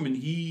performing,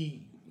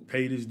 he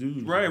paid his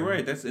dues.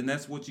 Right.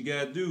 That's what you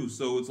gotta do.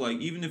 So it's like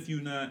even if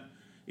you're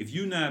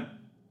not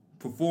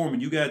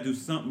performing, you gotta do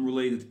something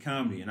related to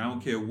comedy, and I don't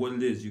care what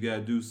it is. You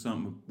gotta do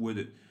something with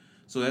it.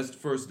 So that's the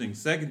first thing.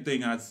 Second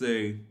thing I'd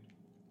say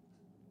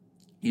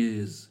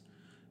is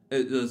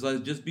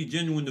like just be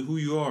genuine to who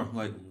you are.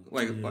 Like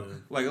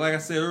I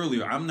said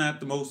earlier, I'm not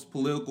the most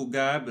political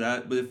guy,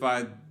 but if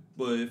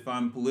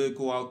I'm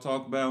political, I'll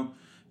talk about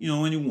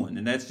anyone,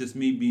 and that's just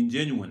me being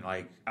genuine.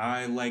 Like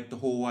I like the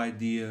whole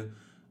idea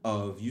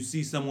of you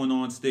see someone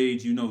on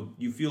stage,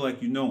 you feel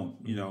like you know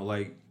him.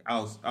 Like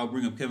I'll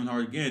bring up Kevin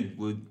Hart again.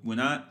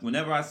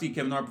 Whenever I see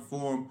Kevin Hart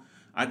perform,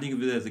 I think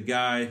of it as a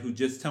guy who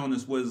just telling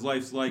us what his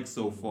life's like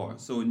so far.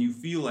 So, and you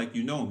feel like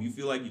you know him. You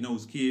feel like you know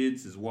his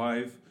kids, his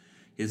wife,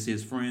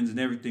 his friends, and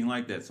everything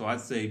like that. So I'd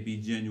say be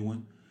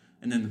genuine.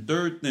 And then the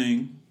third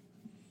thing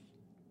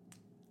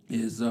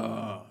is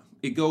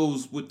it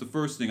goes with the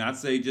first thing. I'd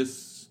say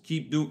just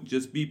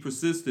just be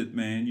persistent,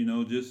 man.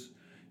 Just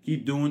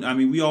keep doing. I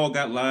mean, we all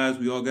got lives,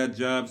 we all got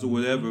jobs or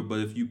whatever. But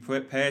if you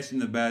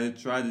passionate about it,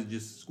 try to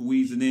just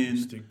squeeze it in.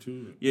 Stick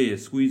to it. Yeah,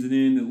 squeeze it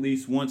in at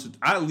least once.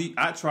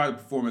 I try to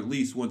perform at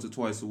least once or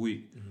twice a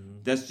week.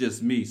 Mm-hmm. That's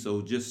just me.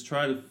 So just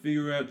try to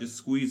figure out, just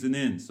squeeze it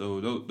in. So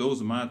those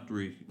are my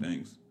three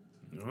things.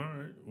 All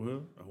right.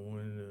 Well, I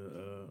wanted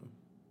to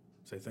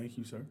say thank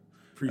you, sir.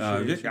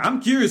 Appreciate it. I'm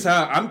curious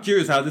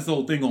how this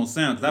whole thing gonna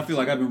sound, because I feel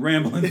like I've been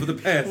rambling for the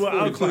past. Well,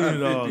 I'll clean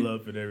it all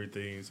up and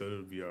everything, so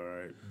it'll be all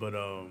right. But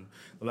the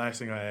last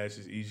thing I ask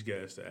is each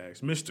guest to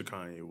ask Mr.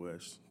 Kanye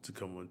West to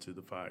come onto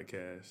the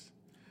podcast.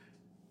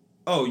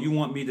 Oh, you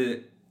want me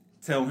to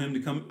tell him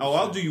to come? Oh,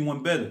 I'll do you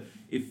one better.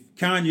 If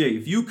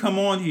you come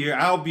on here,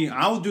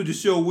 I'll do the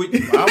show with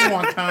you. I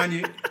want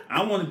Kanye.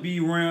 I want to be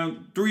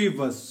around three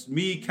of us,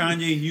 me,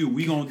 Kanye, and you.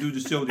 We gonna do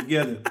the show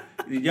together.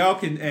 Y'all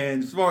can,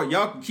 and as far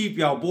y'all can keep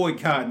y'all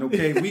boycotting,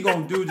 okay? We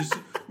gonna do this.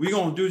 We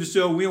gonna do the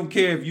show. We don't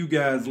care if you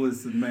guys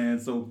listen, man.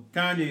 So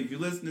Kanye, if you're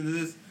listening to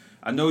this,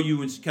 I know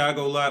you in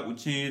Chicago a lot with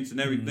Chance and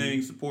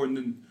everything,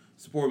 supporting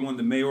one of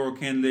the mayoral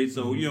candidates.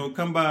 So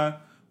come by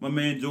my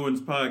man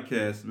Jordan's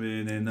podcast,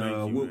 man, and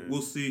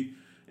we'll see.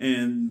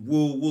 And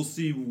we'll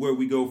see where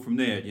we go from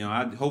there.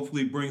 I'd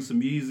hopefully bring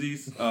some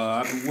Yeezys.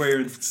 I've been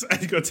wearing. I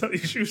ain't gonna tell you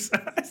shoe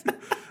size.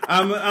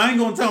 I ain't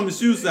gonna tell them the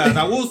shoe size.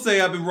 I will say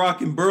I've been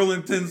rocking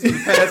Burlingtons for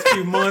the past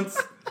few months.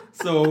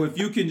 So if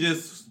you can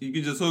just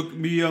hook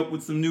me up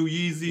with some new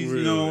Yeezys,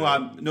 really?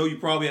 I know you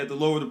probably had to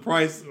lower the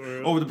price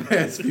over the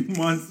past few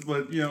months,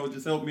 but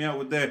just help me out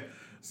with that.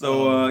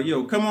 So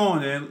come on,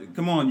 man,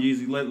 come on,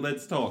 Yeezy,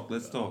 let's talk.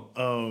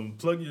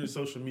 Plug your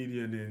social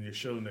media and then your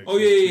show next. Oh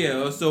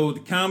yeah. So the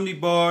Comedy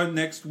Bar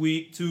next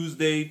week,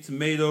 Tuesday.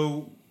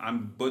 Tomato.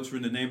 I'm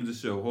butchering the name of the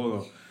show.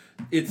 Hold on.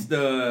 It's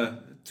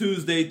the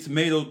Tuesday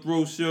Tomato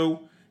Throw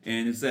Show,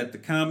 and it's at the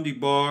Comedy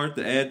Bar.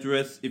 The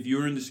address, if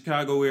you're in the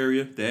Chicago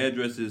area, the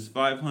address is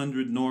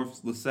 500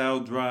 North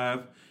LaSalle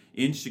Drive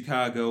in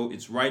Chicago.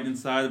 It's right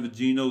inside of a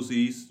Geno's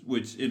East,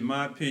 which, in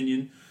my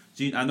opinion,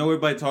 I know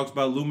everybody talks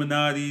about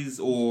Illuminati's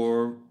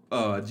or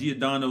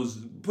Giordano's.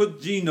 Put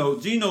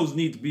Geno's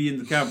need to be in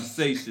the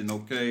conversation,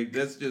 okay?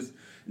 That's just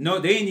they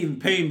ain't even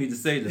paying me to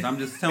say this. I'm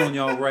just telling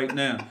y'all right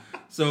now.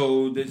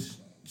 So the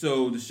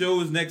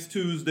show is next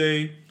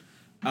Tuesday.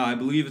 I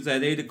believe it's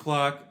at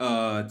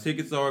 8:00.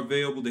 Tickets are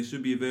available. They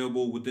should be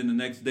available within the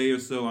next day or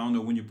so. I don't know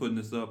when you're putting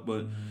this up,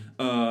 but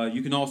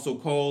you can also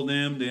call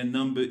them. Their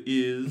number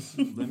is.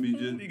 Let me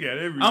just. You got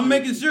everything. I'm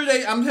making sure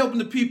I'm helping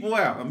the people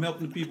out.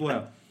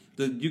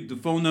 The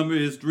phone number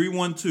is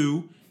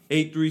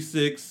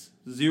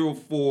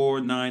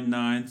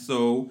 312-836-0499.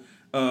 So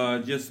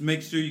just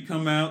make sure you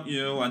come out.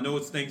 I know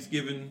it's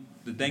Thanksgiving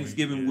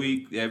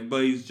week.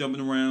 Everybody's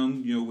jumping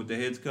around, with their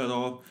heads cut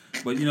off.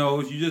 But,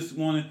 if you just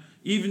want to,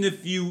 even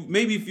if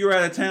you're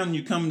out of town and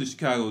you come to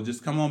Chicago,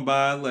 just come on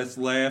by. Let's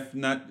laugh.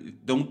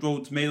 Don't throw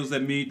tomatoes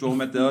at me. Throw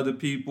them at the other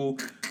people.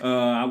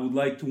 I would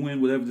like to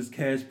win whatever this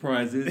cash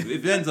prize is.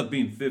 If it ends up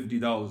being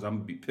 $50, I'm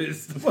going to be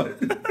pissed.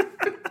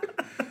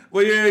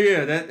 Well,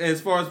 yeah. That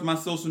as far as my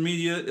social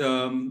media,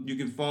 you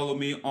can follow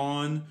me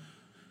on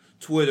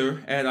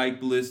Twitter at Ike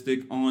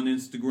Ballistic, on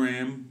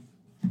Instagram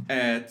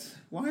at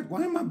why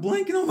am I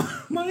blanking on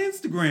my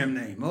Instagram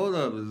name? Hold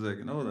up a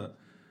second. Hold up.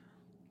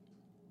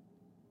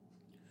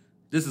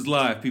 This is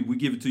live, people. We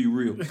give it to you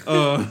real.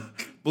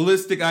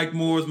 Ballistic Ike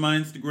Moore is my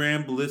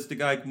Instagram,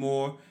 Ballistic Ike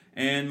Moore,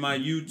 and my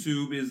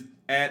YouTube is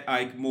at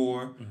Ike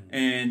Moore,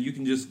 and you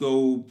can just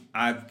go.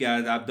 I've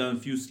done a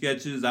few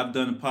sketches. I've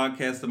done a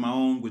podcast of my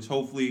own, which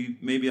hopefully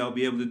maybe I'll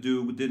be able to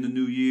do within the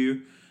new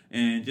year.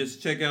 And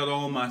just check out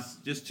all my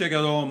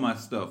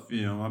stuff.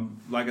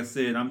 Like I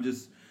said, I'm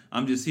just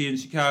here in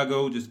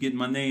Chicago, just getting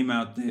my name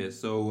out there.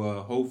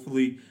 So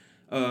hopefully,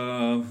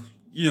 more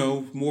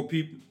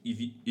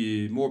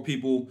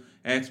people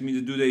ask me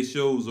to do their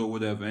shows or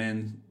whatever,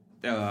 and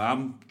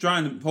I'm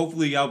trying to.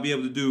 Hopefully, I'll be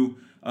able to do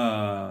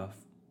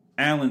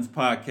Alan's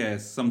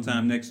podcast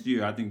sometime next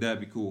year. I think that'd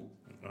be cool.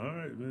 All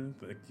right, man.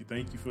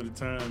 Thank you for the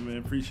time, man.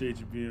 Appreciate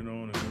you being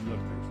on, and good luck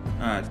next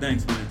time. All right,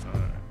 thanks, man. All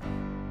right.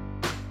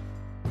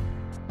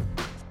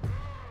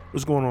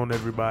 What's going on,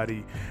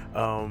 everybody?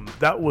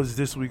 That was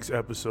this week's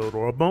episode,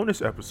 or a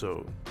bonus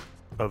episode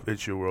of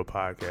It's Your World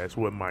Podcast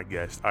with my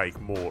guest,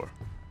 Ike Moore.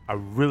 I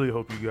really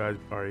hope you guys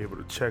are able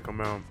to check him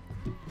out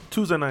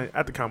Tuesday night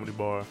at the Comedy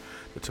Bar,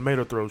 the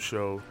Tomato Throw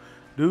Show.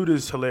 Dude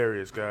is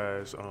hilarious,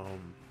 guys.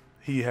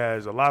 He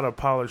has a lot of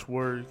polished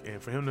work,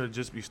 and for him to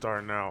just be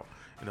starting out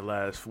in the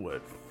last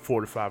 4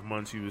 to 5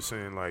 months, he was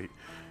saying, like,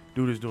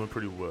 dude is doing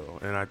pretty well.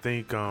 And I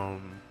think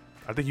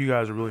I think you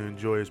guys will really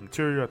enjoy his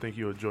material. I think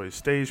you'll enjoy his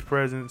stage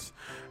presence.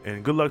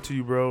 And good luck to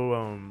you,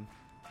 bro.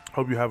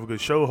 Hope you have a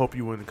good show. Hope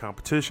you win the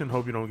competition.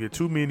 Hope you don't get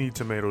too many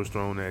tomatoes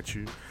thrown at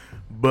you.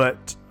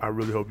 But I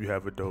really hope you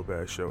have a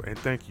dope-ass show. And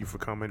thank you for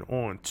coming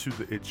on to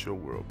the It's Your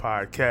World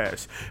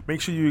podcast.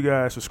 Make sure you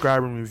guys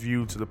subscribe and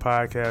review to the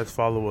podcast.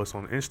 Follow us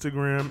on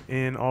Instagram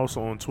and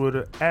also on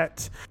Twitter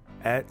at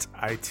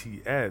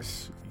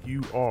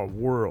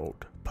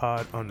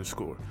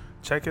ITSURWorldPod_.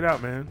 Check it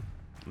out, man.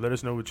 Let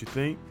us know what you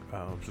think.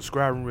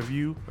 Subscribe and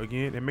review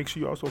again. And make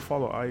sure you also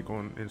follow Ike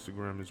on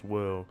Instagram as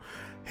well.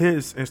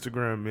 His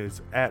Instagram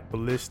is at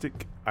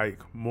Ballistic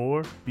Ike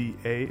Moore,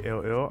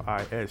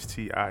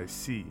 BALLISTIC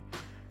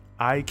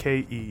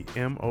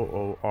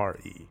IKEMOORE.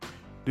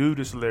 Dude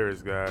is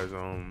hilarious, guys.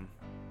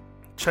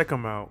 Check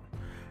him out.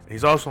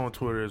 He's also on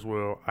Twitter as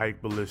well,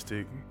 Ike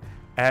Ballistic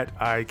at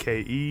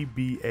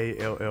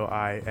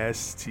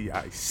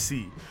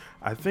IKEBALLISTIC.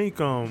 I think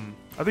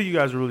you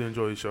guys will really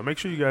enjoy the show. Make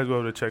sure you guys go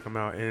over to check them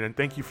out, and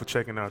thank you for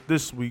checking out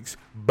this week's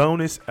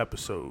bonus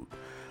episode.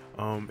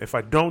 If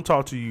I don't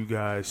talk to you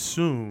guys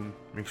soon,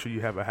 make sure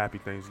you have a happy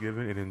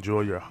Thanksgiving and enjoy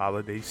your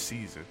holiday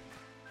season.